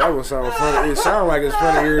him. That one sound funny. It sound like it's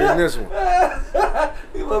funnier than this one.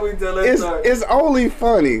 He want me to tell that story. It's only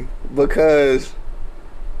funny because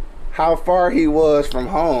how far he was from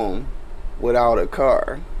home without a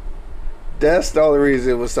car. That's the only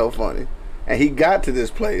reason it was so funny. And he got to this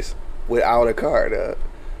place without a car, dog.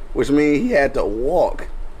 Which means he had to walk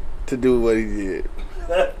to do what he did.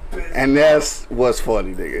 And that's what's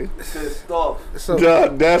funny, nigga. Pissed off. So,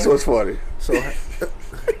 That's what's funny. so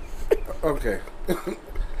okay.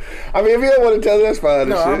 I mean, if you don't want to tell, that's fine.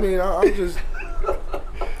 No, shit. I mean,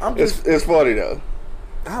 I'm just. It's funny though.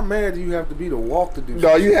 How mad do you have to be to walk to do?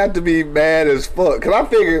 No, you have to be mad as fuck. Cause I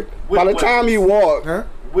figure by the time you walk, Huh?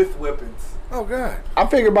 With weapons. Oh God. I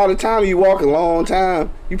figure by the time you walk a long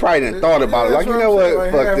time, you probably didn't thought about it. Like, you know what?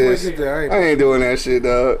 Like, Fuck this. I I ain't doing that shit,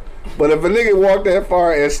 dog. But if a nigga walk that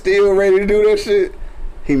far and still ready to do that shit,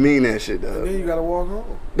 he mean that shit, Then dog. you gotta walk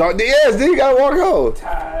home. Dog, yes, then you gotta walk home.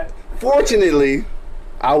 Tired. Fortunately,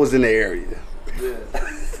 I was in the area. Yeah.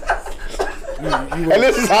 And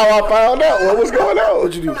this is how I found out what was going on.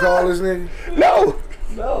 What you do? Call this nigga? No.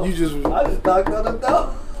 No. You just. I just knocked on the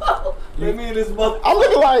door. Let me in this mother. I'm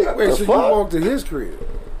looking like, Wait, the so you fuck? walked to his crib?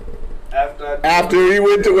 After After he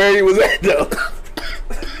went to where he was at, though.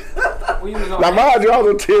 When you was on Now, mind you, I was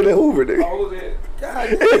on 10 and Hoover, nigga. Oh, who's that?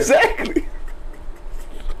 God, Exactly.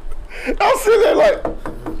 I was sitting there like,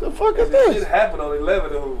 the fuck is Shit this? happened on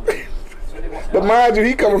 11 of them. But mind you,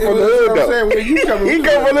 he coming from the hood, I'm though. saying, when you coming He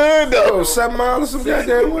come from the hood, though. Oh, 7 miles or some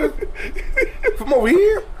goddamn way. From over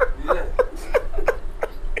here? Yeah.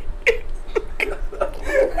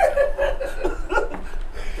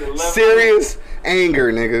 Serious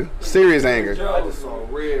anger, nigga. Serious anger. I just saw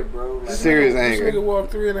red, bro. Like, Serious This anger. nigga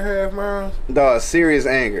walked 3.5 miles Dog, serious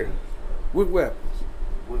anger. with weapons.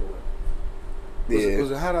 Yeah.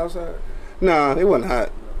 Was it hot outside? Nah, it wasn't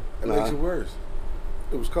hot. That Nah. makes it worse.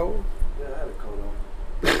 It was cold. yeah, I had a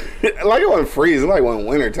coat on. Like, it wasn't freezing. Like, it wasn't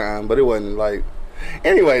winter time, but it wasn't like.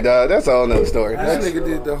 Anyway, dog, that's a whole nother story. This nigga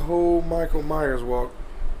did the whole Michael Myers walk,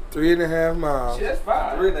 3.5 miles. Shit, that's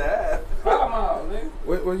 5. 3.5. 5 miles, nigga.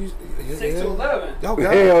 What you? 6 to 11. Y'all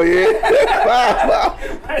got it. Hell yeah. 5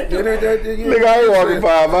 miles. Nigga, I ain't walking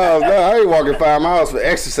 5 miles. No, I ain't walking 5 miles for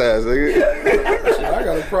exercise, nigga. I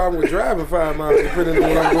got a problem with driving 5 miles depending on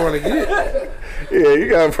what I'm going to get. Yeah, you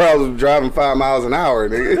got a problem with driving 5 miles an hour,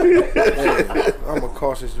 nigga. Hey, I'm a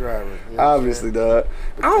cautious driver. You know Obviously, dog.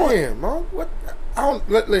 what I'm saying? Damn, Mom, what? I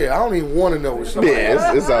don't even want to know what she.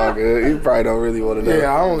 Yeah, it's all good. You probably don't really want to know.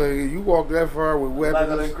 Yeah, I don't know. You walk that far with I'm not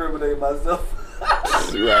gonna weapons incriminate myself.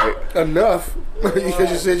 Right. enough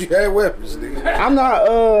because you said you had weapons, nigga. I'm not.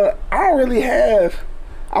 I don't really have.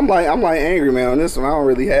 I'm like angry man on this one. I don't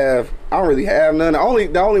really have none.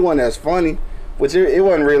 The only one that's funny, which it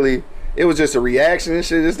wasn't really. It was just a reaction and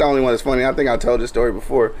shit. It's the only one that's funny. I think I told this story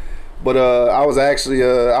before, but I was actually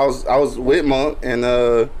I was with Monk and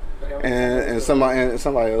somebody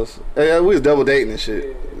else. We was double dating and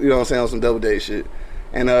shit. You know what I'm saying, on some double date shit.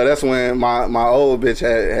 And that's when my old bitch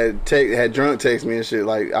had drunk text me and shit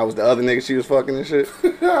like I was the other nigga she was fucking and shit.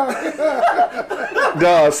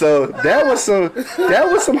 Dog, so that was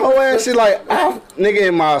some whole ass shit. Like, nigga,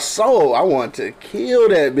 in my soul, I want to kill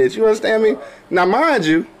that bitch. You understand me? Now, mind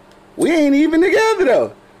you, we ain't even together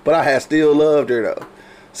though, but I had still loved her though.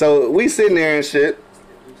 So we sitting there and shit,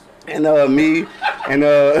 and me and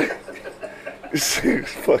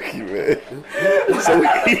fuck you, man. So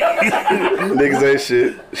niggas ain't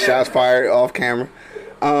shit. Shots fired off camera.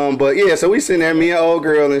 But yeah, so we sitting there, me and old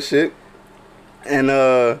girl and shit, and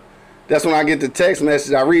that's when I get the text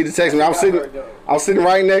message. I read the text message. I was sitting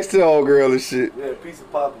right next to the old girl and shit. Yeah, piece of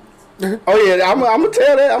poppy. Oh yeah, I'm gonna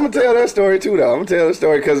tell that. I'm gonna tell that story too, though. I'm gonna tell the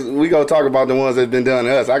story because we gonna talk about the ones that's been done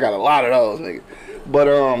to us. I got a lot of those, nigga. But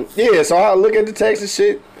yeah. So I look at the text and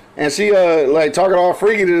shit, and she like talking all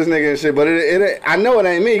freaky to this nigga and shit. But I know it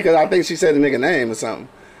ain't me because I think she said the nigga name or something.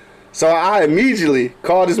 So I immediately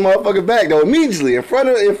called this motherfucker back though, immediately in front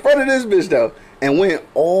of this bitch though, and went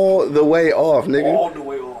all the way off, nigga. All the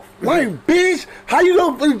way off. Like, bitch, how you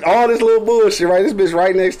gonna all this little bullshit, right? This bitch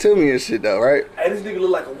right next to me and shit though, right? And this nigga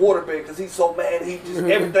look like a waterbed because he's so mad. He just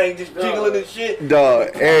everything just jiggling and shit. Dog,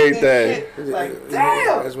 everything. Like,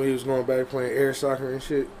 damn. That's when he was going back playing air soccer and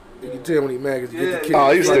shit. You can tell when he mad because he get the kid.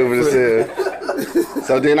 Oh, you stupid as hell.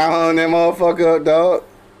 So then I hung that motherfucker up, dog.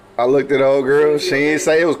 I looked at the old girl. She ain't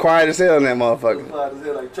say it was quiet as hell in that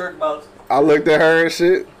motherfucker. Like church mouse. I looked at her and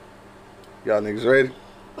shit. Y'all niggas ready?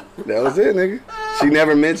 That was it, nigga. She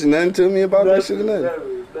never mentioned nothing to me about that shit or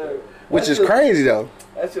nothing. Never. Which is crazy though.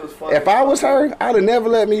 That shit was funny. If I was her, I'd have never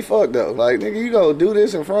let me fuck though. Like, nigga, you go do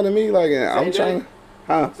this in front of me, like, and I'm trying.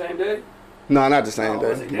 Huh? Same day? No, not the same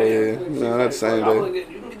day. Damn. But yeah, no, not the same day.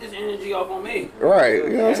 You can get this energy off on me. Right, you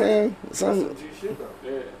know what I'm saying? Some,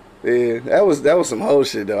 yeah, that was some whole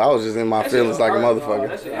shit though. I was just in my feelings like a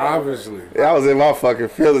motherfucker. Obviously. I was in my fucking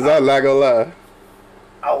feelings. I'm not gonna lie.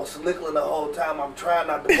 I was snickling the whole time. I'm trying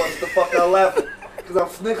not to bust the fuck out laughing. Because I'm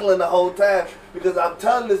snickling the whole time. Because I'm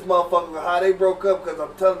telling this motherfucker how they broke up. Because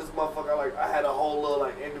I'm telling this motherfucker, like, I had a whole little,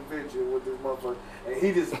 like, intervention with this motherfucker. And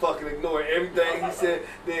he just fucking ignored everything he said.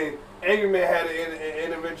 Then Angry Man had an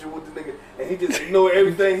intervention with the nigga. And he just ignored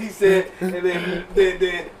everything he said. And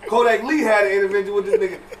then Kodak Lee had an intervention with this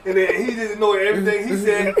nigga. And then he just ignored everything he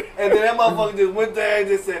said. And then that motherfucker just went there and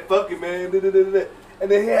just said, fuck it, man.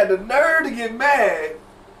 And then he had the nerve to get mad.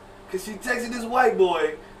 Because she texted this white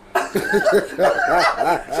boy. She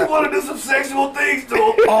wanted to do some sexual things to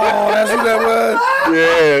him. Oh, that's what that was?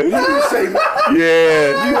 Yeah. You didn't say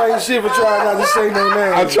Yeah. You ain't shit for trying not to say no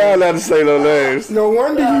names. I try not to say no names. No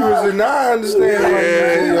wonder you was in. I understand why you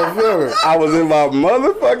was in your feelings. I was in my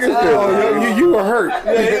motherfucking feelings. Oh, you were hurt.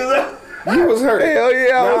 Yeah, You was hurt. Hell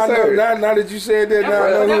yeah, I was hurt. Now that you said that, now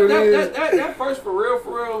I know who it is. That first for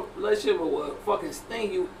real relationship will fucking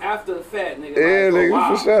sting you after the fact, nigga. Yeah, like,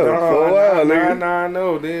 nigga, for sure. For a while, nigga. Nah, I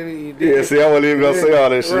know. Then yeah, see, I wasn't even gonna say all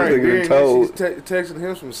that shit. Right, Nigga told. She's texting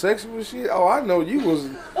him some sexual shit. Oh, I know you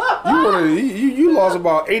lost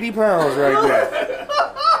about 80 pounds right there.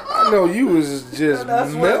 I know you was just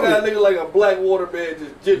That's why that nigga like a black water bed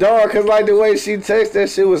just dog, cause like the way she texted that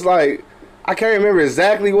shit was like, I can't remember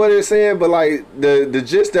exactly what it said, but like the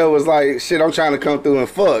gist of it was like, shit, I'm trying to come through and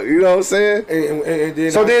fuck. You know what I'm saying? And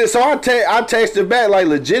then I texted back like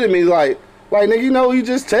legitimately like nigga, you know you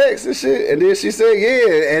just text and shit. And then she said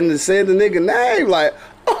yeah, and said the nigga name like,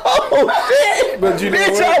 oh shit, but you know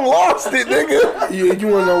bitch, what? I lost it, nigga. You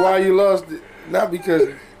wanna know why you lost it? Not because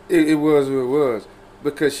it was who it was.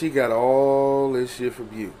 Because she got all this shit from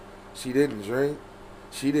you. She didn't drink.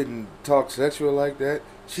 She didn't talk sexual like that.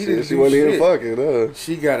 She didn't do wasn't shit. even fucking,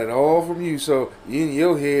 She got it all from you. So in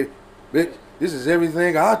your head, bitch, this is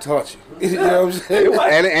everything I taught you. You know what I'm saying?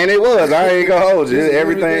 and it was. I ain't gonna hold you.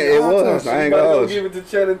 Everything it was. I ain't gonna hold you. give it to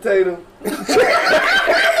Channing Tatum. God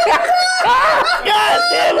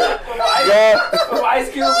damn it. From Ice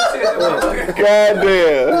Cube to God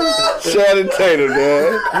damn. Channing Tatum,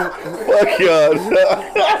 man. Fuck y'all.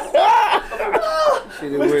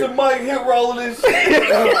 Mr. Mike hit rolling this shit.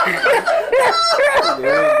 Got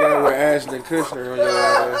with Ashton Kutcher on your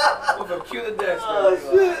ass. With a cute Dexter.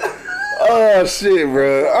 Oh shit,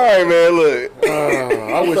 bro. All right, man. Look,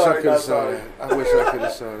 I wish I could have saw that. I wish I could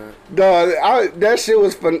have saw that. dog. That shit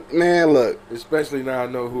was fun, man. Look, Especially now I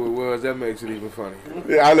know who it was. That makes it even funny.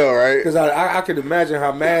 yeah, I know, right? Because I could imagine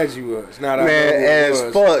how mad you was. Now that I know Man, who as it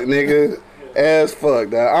was. fuck, nigga. As fuck,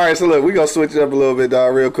 dog. All right, so look, we gonna switch it up a little bit,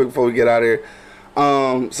 dog, real quick before we get out of here.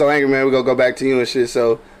 So Angry Man, we gonna go back to you and shit.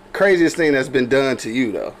 So, craziest thing that's been done to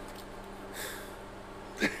you, though.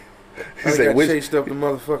 I got chased up the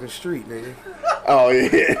motherfucking street, nigga. Oh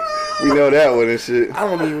yeah, we know that one and shit. I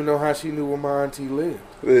don't even know how she knew where my auntie lived.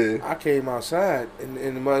 Yeah. I came outside, and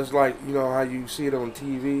it was like, you know how you see it on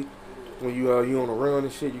TV when you on a run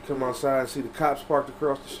and shit. You come outside and see the cops parked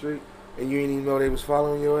across the street, and you didn't even know they was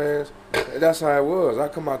following your ass. And that's how it was. I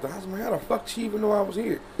come out the house, man, how the fuck she even know I was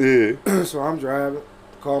here? Yeah. So I'm driving,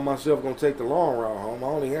 call myself gonna take the long route home. I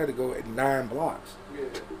only had to go at 9 blocks.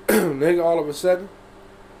 Nigga, all of a sudden,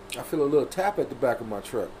 I feel a little tap at the back of my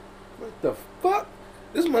truck. What the fuck?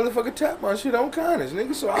 This motherfucker tapped my shit on kindness,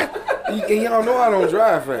 nigga. So and y'all know I don't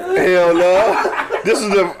drive fast. Hell no. This is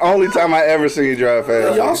the only time I ever seen you drive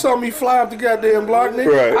fast. Y'all saw me fly up the goddamn block,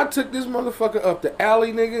 nigga. Right. I took this motherfucker up the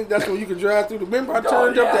alley, nigga. That's where you can drive through. Remember I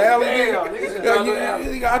turned up the alley,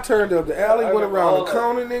 nigga? I turned up the alley, went around the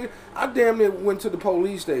corner, nigga. I damn near went to the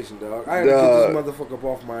police station, dog. I had to get this motherfucker up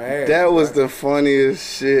off my ass. That was the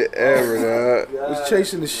funniest shit ever, dog. Was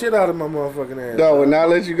chasing the shit out of my motherfucking ass. Dog would not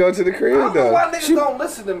let you go to the crib, I don't know why though. niggas don't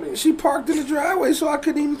listen to me. She parked in the driveway, so I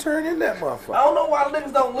couldn't even turn in that motherfucker. I don't know why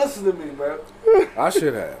niggas don't listen to me, bro. I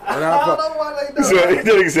should have. And I don't know why they don't. So, he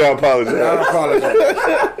didn't say I apologize. I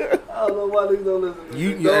apologize. I don't know why niggas don't listen to me.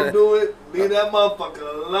 You- Don't do it. Leave that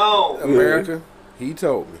motherfucker alone. America, he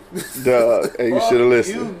told me. Dog, and you should have You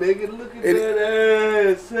listened. nigga, look at It-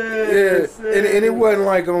 that ass. Yeah, and it wasn't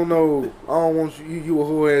like, oh no, I don't want you a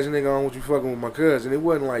whole ass nigga, I don't want you fucking with my cousin. It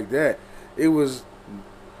wasn't like that. It was,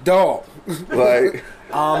 dog. Like,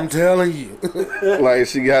 I'm telling you. like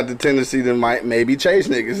she got the tendency to maybe chase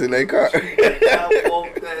niggas in their car. I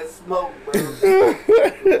want that smoke, bro.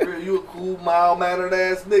 You a cool, mild-mannered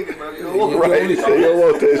ass nigga, bro. You know what? Right, so you don't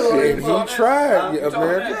want that shit. And he tried, You talking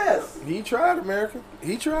America. Yes. He tried, America.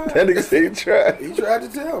 He tried. That nigga said he tried. He tried to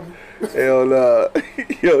tell me. Hell nah.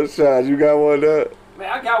 Yo, Sean, you got one up? Man,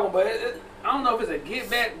 I got one, but I don't know if it's a get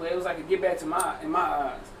back, but it was like a get back to in my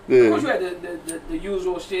eyes. Yeah. Of course, you had the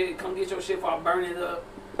usual shit. Come get your shit before I burn it up.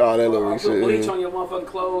 Oh, that Or little put shit. bleach Yeah. on your motherfucking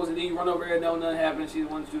clothes, and then you run over there and know nothing happened. She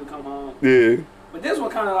wants you to come home. Yeah. But this one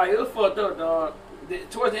kind of like, it was fucked up, dog.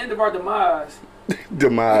 Towards the end of our demise,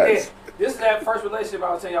 Demise. this is that first relationship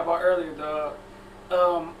I was telling y'all about earlier, dog.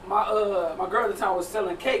 My girl at the time was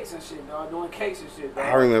selling cakes and shit, dog. Doing cakes and shit, dog.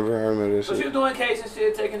 I remember that So she shit. was doing cakes and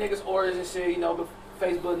shit, taking niggas' orders and shit, you know, but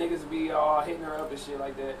Facebook niggas be all hitting her up and shit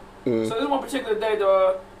like that. Mm. So this one particular day,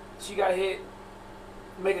 dog, she got hit,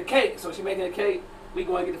 make a cake. So she making a cake. We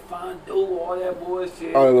going to get the fondue, all that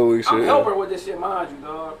bullshit. All that little weak shit. I'm helping her with this shit, mind you,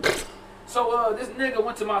 dog. So this nigga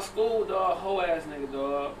went to my school, dog, whole ass nigga,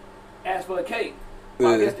 dog, asked for a cake.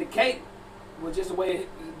 I guess the cake was just a way to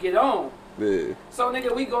get on. Yeah. So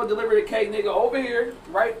nigga, we go deliver the cake, nigga, over here,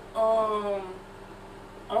 right on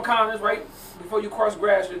Connors, right before you cross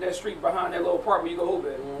Gratiot, that street behind that little park where you go over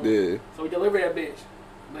there. Yeah. So we deliver that bitch.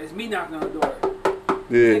 But it's me knocking on the door.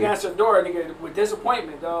 Nigga answered the door, nigga, with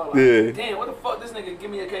disappointment, dog. Like, Yeah. damn, what the fuck this nigga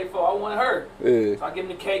give me a K for? I wanted her. Yeah. So I give him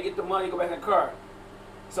the K, get the money, go back in the car.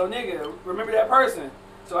 So nigga, remember that person.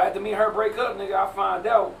 So after me and her break up, nigga, I find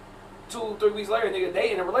out 2-3 weeks later, nigga,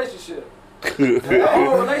 they in a relationship. The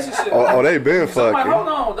whole relationship. Oh, they been So I'm like, fucking. hold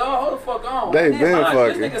on, dog, hold the fuck on. They And then been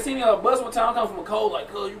fucking. This nigga see me on a bus one time, I come from a cold,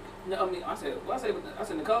 like, cuz you, I mean, I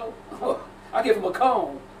said Nicole? I came from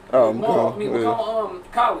Macomb. Oh, Macomb, Macomb, Macomb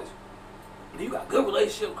college. You got good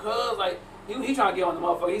relationship, cuz, like, he trying to get on the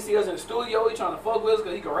motherfucker. He see us in the studio, he trying to fuck with us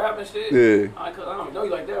because he can rap and shit. Yeah. I don't know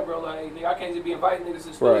you like that, bro. Like, nigga, I can't just be inviting niggas to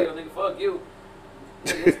the studio, Right. nigga, fuck you.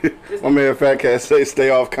 Nigga, this My man Fat Cat say stay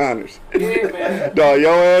off Connors. yeah, man. Dog,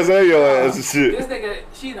 your ass and your ass and shit. This nigga,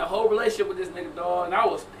 she in a whole relationship with this nigga, dog, and I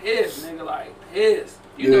was pissed, nigga, like, pissed.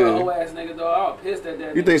 You know a whole ass nigga, dog. I was pissed at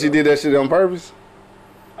that. You nigga, think she dog. did that shit on purpose?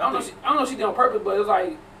 I don't know if she did on purpose, but it was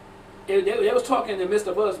like, they was talking in the midst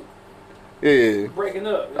of us Yeah. breaking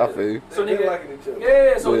up. I feel you. So They nigga, liking each other.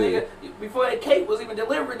 yeah, so Yeah. nigga, before that cake was even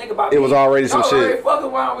delivered, nigga, by It was already some y'all shit. already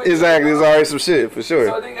fucking around with Exactly, each it's other. already some shit for So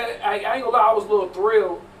sure. nigga, I ain't gonna lie, I was a little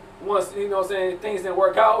thrilled once, you know what I'm saying, things didn't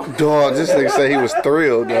work out. Dog, this nigga say he was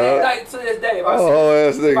thrilled, And dog. like to this day, if I Oh,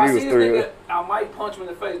 ass see, if nigga, I he was see this thrilled. nigga, I might punch him in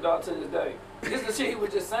the face, dog, to this day. This is the shit he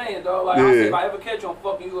was just saying, dog. Like, I Yeah. said, if I ever catch you, I'm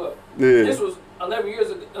fucking you up. Yeah. This was 11 years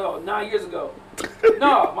ago, no, 9 years ago.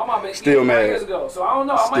 No, my mom been Still 9 mad. years ago. So I don't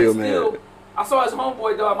know, I Still might mad. still, I saw his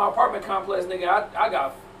homeboy, dog, at my apartment complex, nigga. I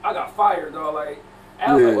got fired, dog. Like,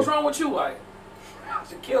 I was Yeah. like, what's wrong with you? Like, I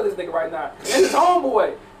should kill this nigga right now. And his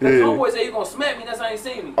homeboy. His Yeah. homeboy said he gonna smack me, that's how he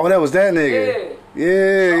seen me. Oh, that was that nigga. Yeah.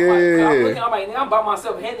 Yeah, I'm yeah. looking, I'm like, nigga, I'm by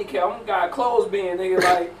myself handicapped. I'm got clothes being, nigga.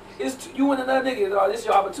 Like, it's you and another nigga, dog. This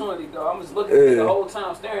your opportunity, dog. I'm just looking at Yeah. you the whole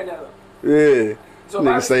time, staring at her. Yeah. So if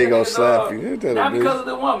I Nigga see say he a gonna nigga, slap dog, you. Ain't that a not bitch? because of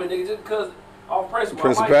the woman, nigga, just because off principle.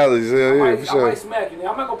 Principalities, yeah, I might, for I sure. might smack you, nigga.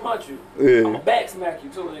 I'm not gonna punch you. Yeah. I'm gonna back smack you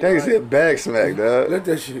too, nigga. Dang, he Like, said back smack, dog. Let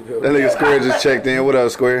that shit go. That nigga Square just checked in. What up,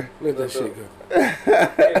 Square? Let that shit go. yeah,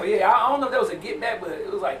 but yeah, I don't know if that was a get back, but it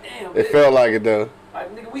was like, damn, It bitch. felt like it though.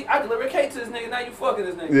 Like, nigga, I delivered a cake to this nigga. Now you fucking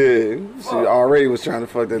this nigga. Yeah. She already was trying to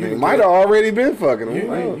fuck that nigga. You Might have already been fucking him. You, Who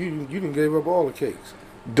knows? you done gave up all the cakes.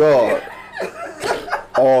 Dog.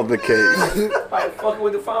 All the cakes. Like fucking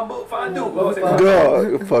with the fondue.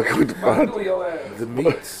 Dog. Fucking with the Fondue fun. your ass. The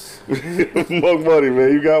meats. Mug money,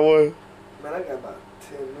 man. You got one? Man, I got about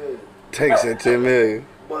 10 million. Takes it 10 million.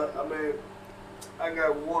 But, I mean, I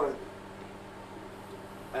got one.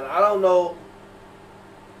 And I don't know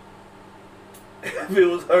if it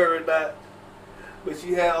was her or not. But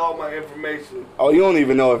she had all my information. Oh, you don't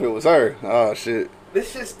even know if it was her. Oh, shit.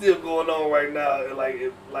 This shit's still going on right now, like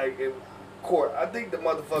in court. I think the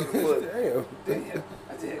motherfucker put Damn.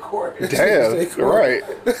 I did court. Damn. Right.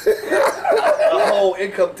 a whole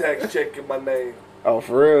income tax check in my name. Oh,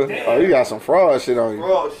 for real? Oh, you got some fraud shit on you.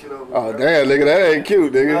 Raw shit on me. Oh, bro. damn, nigga. That ain't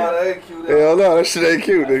cute, Nah, nigga. that ain't cute. Hell no, that shit ain't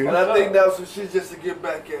cute, And nigga. I think that was some shit just to get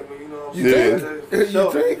back at me, you know what I'm You saying? think? For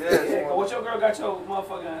sure. think? Yeah, Yeah, but what your girl got your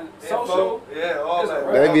motherfucking social? info, yeah, all It's a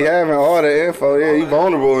that. They be having all the info. Yeah, you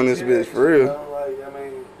vulnerable in this Yeah, bitch, for you real. know, like, I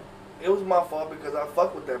mean, it was my fault because I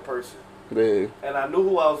fucked with that person. Yeah. And I knew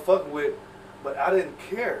who I was fucking with, but I didn't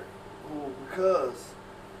care who, because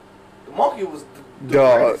the monkey was the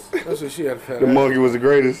Dog. greatest. That's what she had to find The out. monkey was the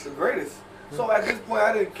greatest. The greatest. So at this point,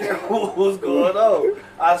 I didn't care what was going on.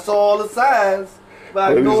 I saw all the signs, but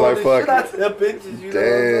I It was ignored like, the fuck shit out of the bitches, you know what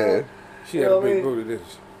I'm Damn. saying? She You had know a what I big mean? booty, didn't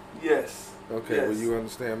she? Yes. Okay, yes. well, you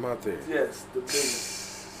understand my theory. Yes, the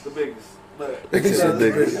biggest. The biggest. But Nigga said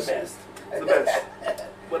The biggest. best. the best.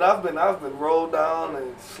 But I've been rolled down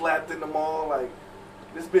and slapped in the mall. Like,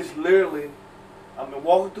 this bitch literally, I've been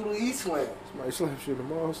walking through the Eastland. Somebody slapped you in the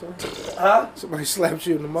mall, son? Huh? Somebody slapped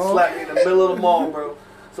you in the mall? Slapped me in the middle of the mall, bro.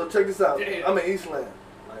 So check this out. Damn. I'm in Eastland.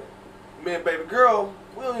 Like, me and baby girl,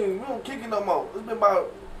 we don't kick it no more. It's been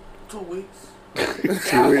about 2 weeks.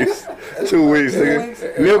 2 weeks. 2 weeks,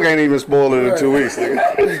 nigga. Milk ain't even spoiled in 2 weeks, nigga.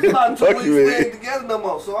 It's about 2 Fuck weeks you, we man. ain't together no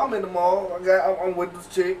more. So I'm in the mall. I'm with this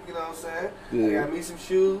chick, you know what I'm saying? Yeah. I got me some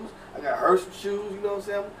shoes. I got her some shoes, you know what I'm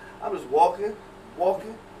saying? I'm just walking.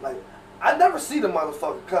 Like, I never see the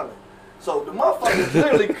motherfucker coming. So the motherfucker is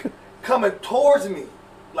literally coming towards me.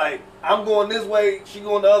 Like, I'm going this way, she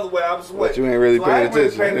going the other way, opposite way. But you ain't really so paying I ain't really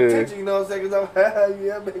attention, paying yeah. attention, you know what I'm saying? Because I'm,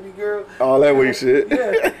 yeah, baby girl. All that weak shit.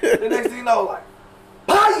 Yeah. The next thing you know, like,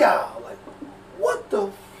 Paya! Like, what the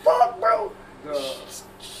fuck, bro?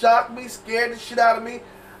 Shocked me, scared the shit out of me.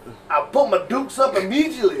 I put my dukes up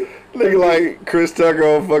immediately. Nigga like Chris Tucker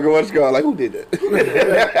on fucking what's called. Like, who did that? You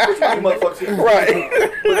motherfuckers.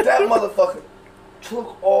 Right. But that motherfucker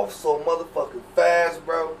took off so motherfucking fast,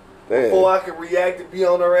 bro. Damn. Before I could react and be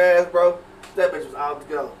on her ass, bro. That bitch was out to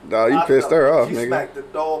go. Nah, you Out to pissed go. her off, She nigga. smacked the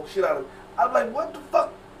dog shit out of me. I'm like, what the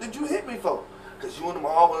fuck did you hit me for? Cause you in the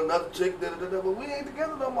mall with another chick, but we ain't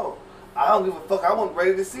together no more. I don't give a fuck. I wasn't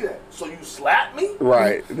ready to see that. So you slapped me?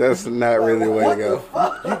 Right. That's not really the way to What go. the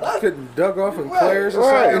fuck? You couldn't duck off and Right, Claire's or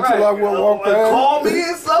right, something until I walked Like, past. call me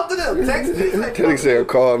or something. Or text me. Like, Teddy said,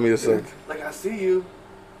 call me or something. like, I see you.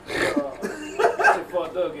 That shit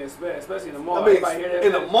fucked up getting smacked, especially in the mall. I mean, Everybody hear that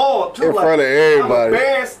in the bitch. mall too. In like, front of everybody. I'm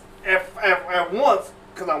embarrassed at once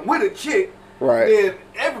because I'm with a chick. Right. Then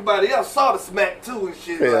everybody else saw the smack too and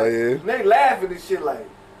shit. Hell like, yeah. And they laughing and shit like,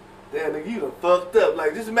 damn nigga, you done fucked up.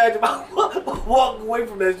 Like, just imagine I walking away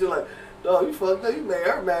from that shit like, dog, you fucked up. You made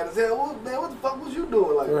her mad as hell. Well, man, what the fuck was you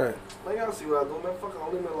doing? Like, Right. like y'all see what I was doing, man. Fuck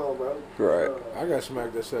on, leave me alone, bro. Right. I got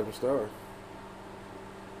smacked at 7 Star.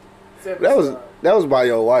 That was by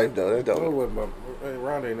your wife though. That No, it don't. wasn't my,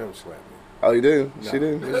 Rhonda ain't never slapped me. Oh, you did? No, She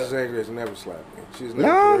did? Mrs. Angry has never slapped me. She's never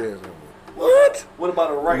No? put her hands on me. What? What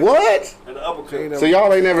about a right What? and the She uppercut? ain't So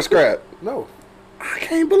y'all ain't never scrapped? No, I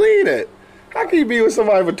can't believe that. How can you be with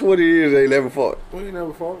somebody for 20 years and they never fought? we ain't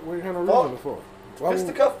never fought. We ain't had no Fought? reason to fight. Why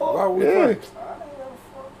Fisticuff fought? Why would we Yeah. fight?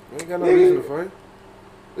 We ain't got no reason to fight.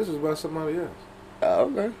 This is about somebody else. Oh,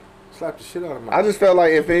 okay. Slap the shit out of my. I just felt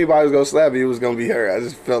like if anybody was gonna slap you, it was gonna be her. I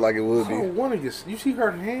just felt like it would I be. don't want to get. You see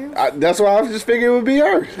her hands? That's why I was just figuring it would be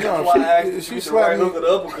her. That's why I asked if she you the right slapped hook me. or the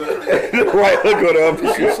uppercut. Right hook on the If she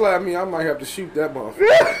uppercut. slapped me, I might have to shoot that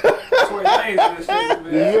motherfucker. Tory Lanez and this shit, Have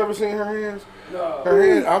man. you ever seen her hands? No. Her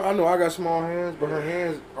hands. I know I got small hands, but her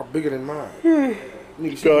hands are bigger than mine.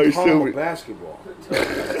 Nigga, she God, can you palm a stupid. basketball.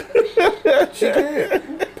 She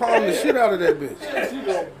can palm the shit out of that bitch. You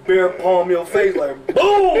gonna bear palm your face like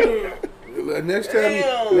boom. Next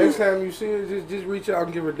time you see her, just reach out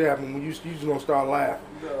and give her a dap, and when you just gonna start laughing.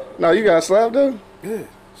 No, you got slapped though? Yeah,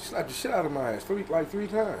 she slapped the shit out of my ass three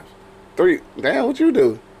times. 3. Damn, what you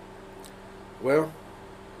do? Well,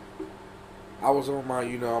 I was on my,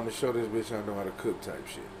 I'm gonna show this bitch I know how to cook type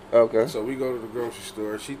shit. Okay. So we go to the grocery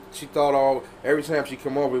store. She thought every time she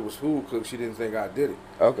come over it was food cooked. She didn't think I did it.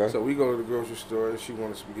 Okay. So we go to the grocery store and she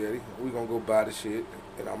wanted spaghetti. We gonna go buy the shit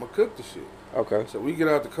and I'm gonna cook the shit. Okay. So we get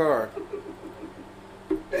out the car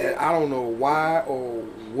and I don't know why or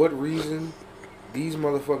what reason these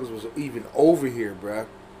motherfuckers was even over here, bruh.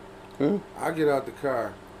 I get out the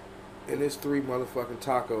car and it's 3 motherfucking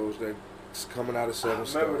tacos that's coming out of 7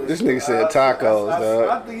 Stars. This nigga said tacos, I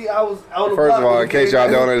dog. think I was out the First of block all, when in he case came y'all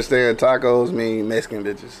back. don't understand, tacos mean Mexican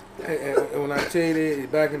bitches. And when I tell you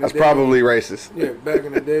that, back in the That's day, probably racist. yeah, back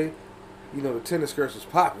in the day, the tennis skirts was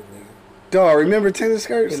popping, nigga. Dog, remember tennis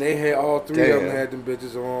skirts? And they had all 3 of Damn. them had them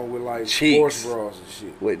bitches on with like Cheeks. sports bras and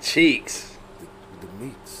shit. With cheeks. The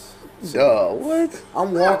meats. Dog, what?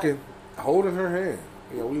 I'm walking, holding her hand.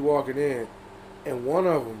 We walking in, and one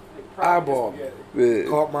of them eyeballed me, Yeah.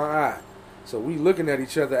 caught my eye. So we looking at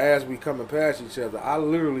each other as we coming past each other. I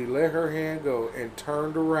literally let her hand go and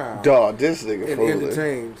turned around Dog, this nigga and fooling.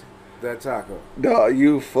 entertained that taco. Dog,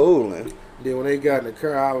 you fooling. Then when they got in the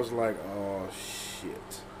car, I was like, oh shit.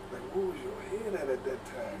 Like, what was your hand at that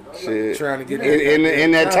time? dog? Shit. Trying to get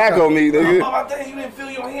In that taco meat, Like, nigga. my thing, you didn't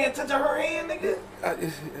feel your hand touching her hand, nigga.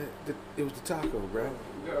 It was the taco, bro.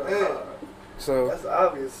 Man, So that's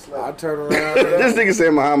obvious. I Like, turn around. This nigga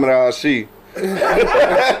said Muhammad Ali.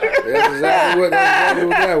 That's exactly what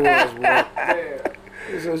that was,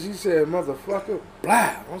 boy. So she said, motherfucker,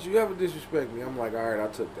 blah, don't you ever disrespect me. I'm like, all right, I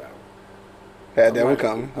took that one. Had that I'm one like,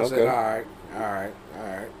 coming. I said, Okay. all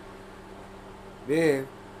right. Then,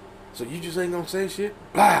 so you just ain't gonna say shit?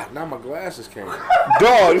 Blah, now my glasses came off.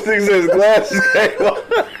 Dog, this nigga said his glasses came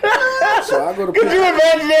off. So I go to Could you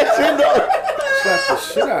imagine that shit, dog? slap the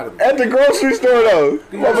shit out of me. At the grocery store, though.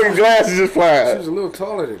 Motherfucking glasses just She flying. was a little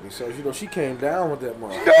taller than me, so she came down with that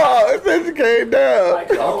motherfucker. Dog, that bitch came down.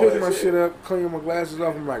 I picked my shit up, cleaned my glasses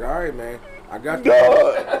off. I'm like, all right, man, I got you.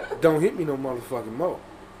 Dog. Don't hit me no motherfucking more.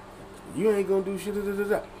 You ain't gonna do shit.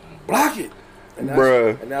 Block it. And that's,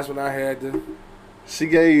 Bruh. And that's when I had to. She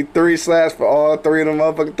gave you 3 slaps for all 3 of them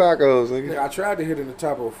motherfucking tacos, nigga. I tried to hit her in the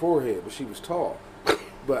top of her forehead, but she was tall.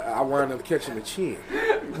 But I wound up catching the chin.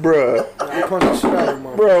 Bruh. I punched the shit out of her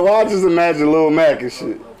motherfucker. Bruh, why just imagine Lil Mac and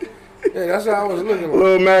shit? Yeah, that's how I was looking like.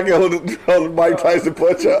 Lil Mac and hold the Mike Tyson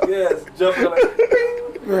punch out. yes, jumping like,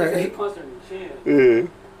 He Right. punched her in the chin. Yeah.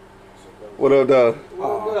 What up, dog?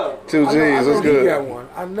 what up? 2 G's, I know what's he got good? one.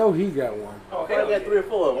 I know he got one. Oh, I hell yeah. got 3 or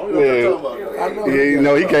 4 of them. I don't know what you're talking about. I know Yeah, you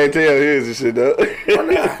know, he can't tell his and shit, though. I don't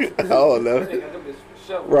They know. got them bitches for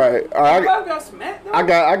sure. Right. All I right, got smacked, though.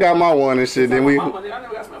 I got my one and shit. Then we. I never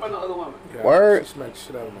got smacked by no other woman. Yeah, Word. She smacked the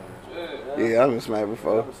shit out of my ass. Yeah. Yeah, I've been smacked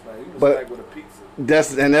before. You But- smack with a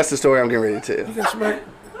pizza. That's the story I'm getting ready to tell. You got smacked?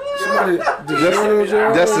 Somebody,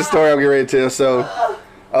 That's the story I'm getting ready to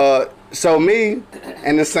tell. So me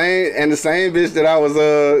and the same bitch that I was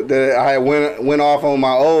that I had went off on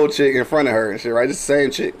my old chick in front of her and shit, right? It's the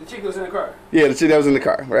same chick. The chick was in the car. Yeah, the chick that was in the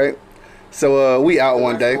car, right? So we out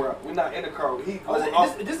one day. We're not in the car. He going this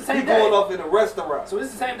off. the same He day? going off in a restaurant. So this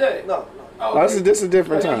is the same day? No. Oh, Oh, this is a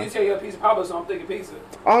different You time. tell you a piece of papa, so I'm thinking pizza.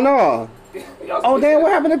 Oh no. Oh damn,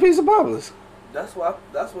 what happened to Piece of Poplars? That's what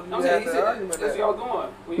you I'm had saying, the argument. that's y'all going.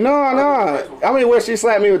 No. I mean, where she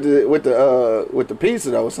slapped me with the pizza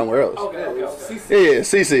though was somewhere else. Okay. Yeah,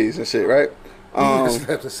 CC's and shit, right?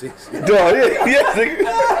 Slap the CC. Dog,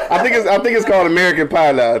 yeah. I think it's called American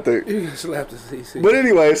Pie now. I think. You can slap the CC. But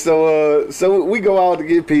anyway, so we go out to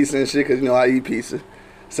get pizza and shit because I eat pizza.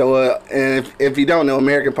 So and if you don't know,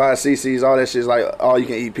 American Pie, CC's, all that shit is like all you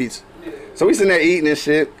can eat pizza. So we sitting there eating this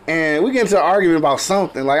shit, and we get into an argument about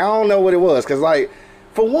something. Like, I don't know what it was. Because, like,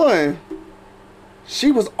 for one,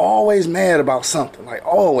 she was always mad about something. Like,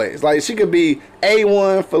 always. Like, she could be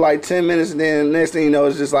A1 for, like, 10 minutes, and then next thing you know,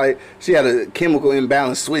 it's just like she had a chemical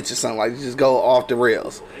imbalance switch or something. Like, just go off the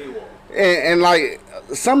rails. And like,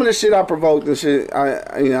 some of the shit I provoked and shit,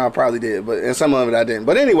 I probably did. And some of it I didn't.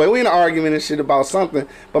 But anyway, we in an argument and shit about something.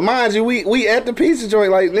 But mind you, we at the pizza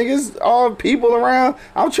joint. Like, niggas, all people around.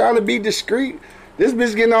 I'm trying to be discreet. This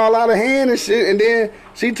bitch getting all out of hand and shit. And then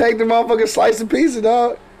she take the motherfucking slice of pizza,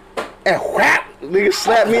 dog. And whap! Nigga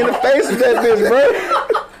slapped me in the face with that bitch, bro.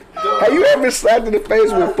 Have you ever slapped in the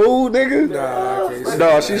face with food, nigga? Nah, I can't.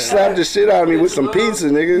 Dog, she slapped the shit out of me with some pizza,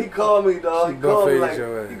 He nigga. called me, dog. He called me like,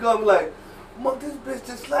 ass. Mom, this bitch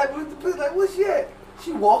just slapped me with the bitch. Like, where she at?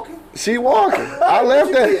 She walking? She walking. I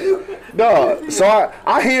left that. Dog. So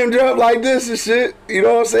I hemmed her up like this and shit. You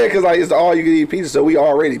know what I'm saying? Because like, it's all you can eat pizza, so we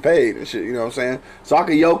already paid and shit. You know what I'm saying? So I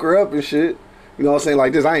could yoke her up and shit. You know what I'm saying?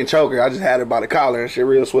 Like this, I ain't choke her. I just had her by the collar and shit,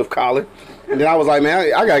 real swift collar. And then I was like,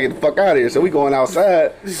 man, I gotta get the fuck out of here. So we going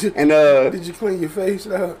outside. And Did you clean your face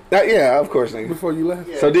out yeah, of course, nigga. before you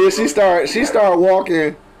left? So then she started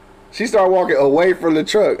walking. She started walking away from the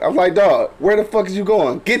truck. I'm like, dog, where the fuck is you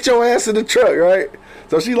going? Get your ass in the truck, right?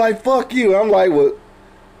 So she like, fuck you. I'm like, well,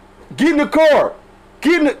 get in the car.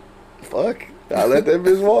 Get in the... Fuck. I let that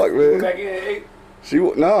bitch walk, man. Back in at 8.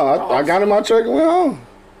 I got in my truck and went home.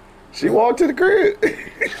 She walked to the crib.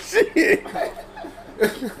 Shit.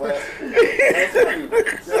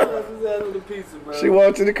 She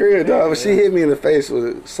walked to the crib, dog. But she hit me in the face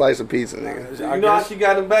with a slice of pizza, nigga. You know how she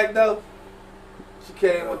got him back, though? She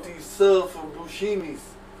came with these subs from Buscini's.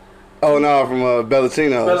 Oh, no, from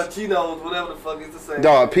Bellatinos. Bellatinos, whatever the fuck is the same.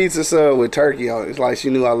 Dog, pizza sub with turkey on it. It's like she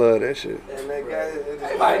knew I loved that shit. And that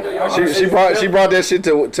She brought that shit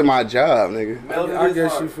to my job, nigga. I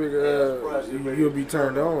guess she figured you'll be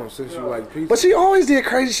turned on since you like pizza. But she always did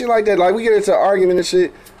crazy shit like that. Like we get into an argument and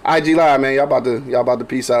shit. IG Live, man, y'all about to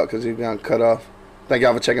peace out because you got cut off. Thank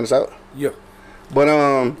y'all for checking us out. Yeah. But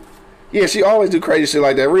yeah, she always do crazy shit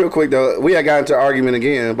like that. Real quick though, we had got into an argument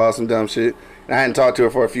again about some dumb shit. And I hadn't talked to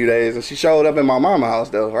her for a few days, and she showed up in my mama's house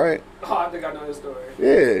though, right? Oh, I think I know this story.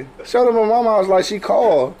 Yeah, showed up in my mama's house. Like she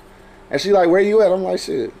called, and she like, "Where you at?" I'm like,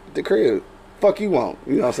 "Shit, the crib." Fuck you won't.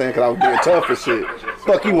 You know what I'm saying? Cause I was being tough and shit.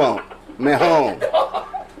 Fuck you won't. I'm at home.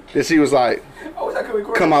 Then she was like,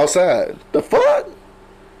 "Come outside." The fuck?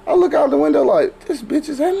 I look out the window like, this bitch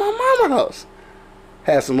is at my mama's house.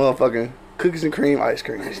 Had some motherfucking cookies and cream ice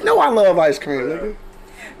cream. You know I love ice cream, nigga.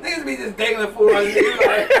 Niggas be just dangling food on you.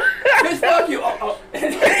 Like, bitch, fuck you. I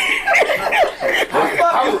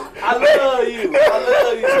love you.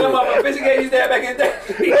 Some of my bitch gave you that back in the day.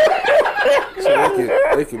 So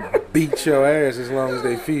they can beat your ass as long as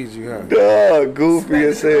they feed you, huh? Dog, goofy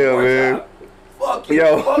as hell, man. Fuck you.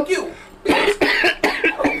 Yo. Fuck you.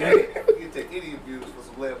 Okay. You can take any abuse for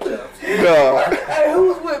some lamb chops. Dog. Hey,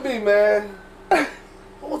 who's with me, man?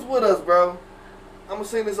 Who's with us, bro? I'm gonna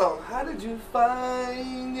sing this song. How did you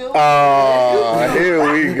find your... Oh, here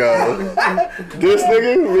we go. This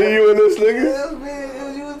nigga? Me, you, and this nigga?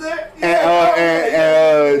 You was there?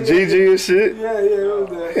 And Gigi and shit? Yeah, it was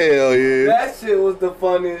there. Hell yeah. That shit was the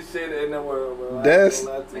funniest shit in the world, bro. That's...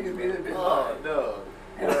 Niggas be in this bitch. Oh, no.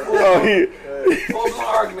 Oh, yeah. Full-blown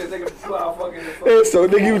arguments, they can pull out fucking... And so,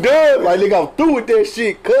 nigga, you done? Like, nigga, I'm through with that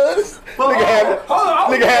shit, cuz.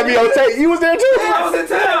 Nigga had me on tape. You was there, too? I was in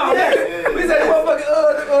town. Yeah. We said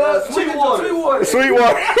motherfucking Sweetwater.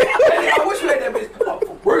 Sweetwater. I wish you had that bitch. Oh,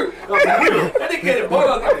 for real. That nigga get it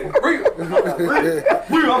bugged. Real.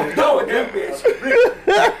 I'm done with that bitch.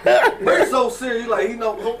 They're so serious. Like, he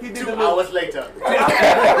did 2 hours later. I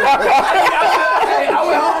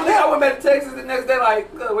went home. I went back to Texas the next day. Like,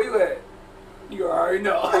 where you at? You already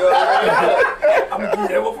know. I'm gonna give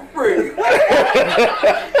that one for free.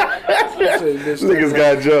 Niggas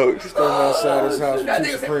got jokes. Standing outside his house with 2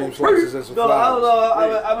 Supreme slices and some No, I don't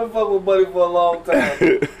flowers. know. I've been fucking with Buddy for a long time.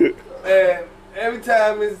 And every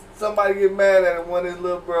time somebody get mad at him, one of his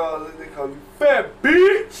little bros, they call you fat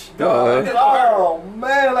bitch. Oh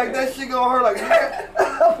man, like that shit gonna hurt. Like man,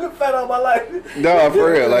 I've been fat all my life. No,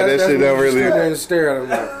 for real. Like that shit don't really. Stand there and stare at him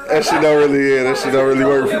like. That shit don't really. Yeah, that shit don't really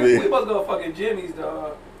work for We me. supposed to go to fucking Jimmy's,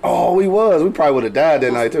 dog. Oh, we was. We probably would have died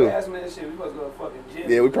that night too. Last minute shit. We supposed to go to fucking Jimmy's.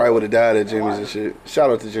 Yeah, we probably would have died at Jimmy's and shit. Shout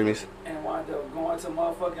out to Jimmy's. And wound up going to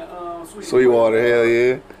motherfucking Sweetwater, hell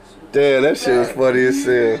yeah. Damn, that shit was funny as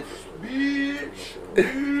hell.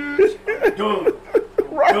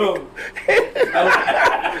 Right.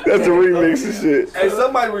 That's the remix and shit. Hey,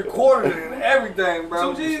 somebody recorded it and everything,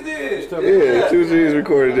 bro. 2G's did. Yeah, 2G's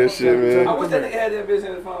recorded that shit, I man. wish that nigga had that bitch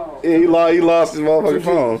in his phone. Yeah, he lost his motherfucking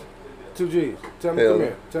phone. 2G's. Tell him Hell. come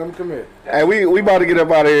here. Tell him come here. Hey, we about to get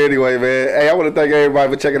up out of here anyway, man. Hey, I want to thank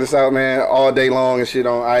everybody for checking us out, man, all day long and shit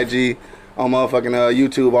on IG, on motherfucking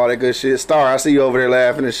YouTube, all that good shit. Star, I see you over there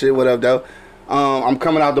laughing and shit. What up, though? I'm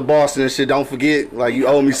coming out to Boston and shit. Don't forget, like, you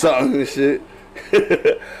owe me something and shit.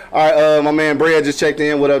 All right, my man Brad just checked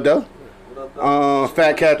in. What up, though?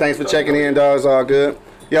 Fat Cat, thanks for checking in, dog. It's all good.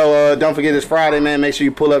 Yo, don't forget it's Friday, man. Make sure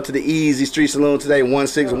you pull up to the Easy Street Saloon today,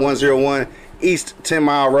 16101 East 10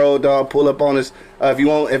 Mile Road, dog. Pull up on us. If you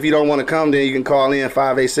don't want to come, then you can call in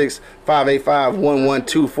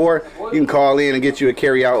 586-585-1124. You can call in and get you a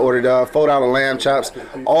carry-out order, dog. $4 lamb chops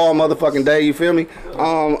all motherfucking day. You feel me?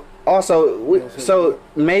 Also, so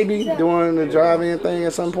maybe doing the drive-in thing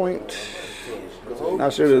at some point.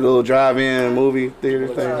 Not sure, the little drive-in movie theater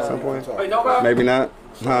thing at some point. Wait, Nova? Maybe not.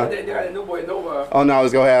 Huh? They got a new boy, Nova. Oh no, I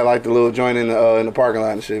was gonna have like the little joint in the parking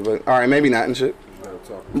lot and shit. But all right, maybe not and shit.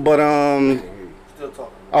 But Still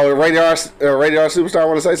talking. oh, Radar Superstar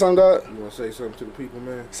want to say something, dog? You want to say something to the people,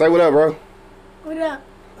 man? Say what up, bro. What up?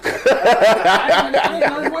 I didn't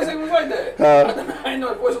know his voice was like that. I didn't know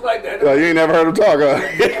his voice was like that. You ain't never heard him talk, huh?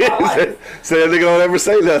 Say that nigga don't ever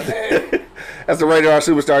say nothing. That's the Radar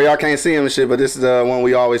Superstar. Y'all can't see him and shit, but this is the one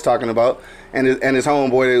we always talking about. And his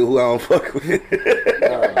homeboy who I don't fuck with.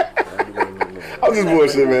 I'm just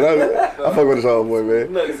bullshit, man. I fuck with his homeboy, man.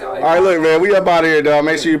 All right, look, man, we up out of here, dog.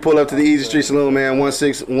 Make sure you pull up to the Easy Street Saloon, man,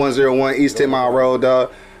 16101 East 10 Mile Road,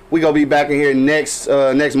 dog. We gonna be back in here next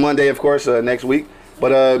Monday, of course, next week.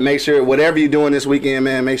 But make sure, whatever you're doing this weekend,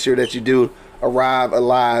 man, make sure that you do arrive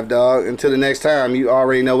alive, dog. Until the next time, you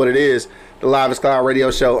already know what it is. The Livest Cloud Radio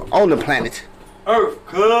Show on the planet Earth,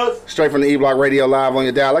 cuz. Straight from the E-Block Radio live on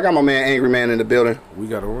your dial. I got my man Angry Man in the building. We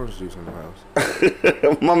got orange juice in the house.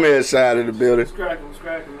 My man Shad in the building. It's cracking,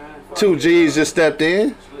 man. 2G's just stepped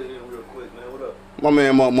in. Real quick, man. What up? My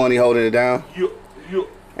man Monk Money holding it down.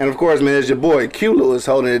 And of course, man, it's your boy Q Lewis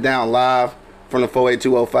holding it down live from the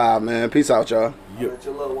 48205, man. Peace out, y'all. Let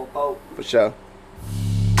your little one vote. For sure.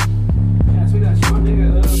 Yeah, so we got short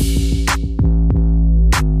nigga.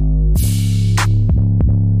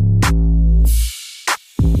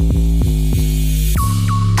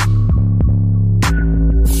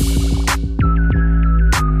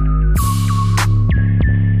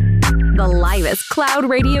 The livest cloud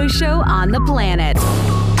radio show on the planet.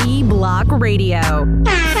 E-Block Radio.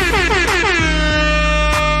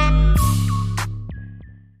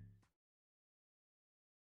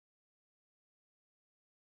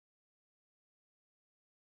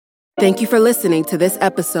 Thank you for listening to this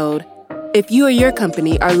episode. If you or your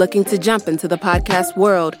company are looking to jump into the podcast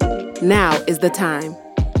world, now is the time.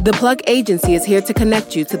 The Plug Agency is here to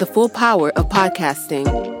connect you to the full power of podcasting.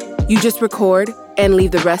 You just record and leave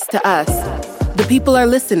the rest to us. The people are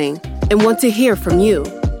listening and want to hear from you.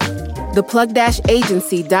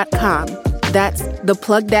 Theplug-agency.com. That's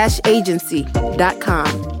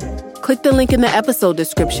theplug-agency.com. Click the link in the episode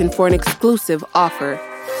description for an exclusive offer.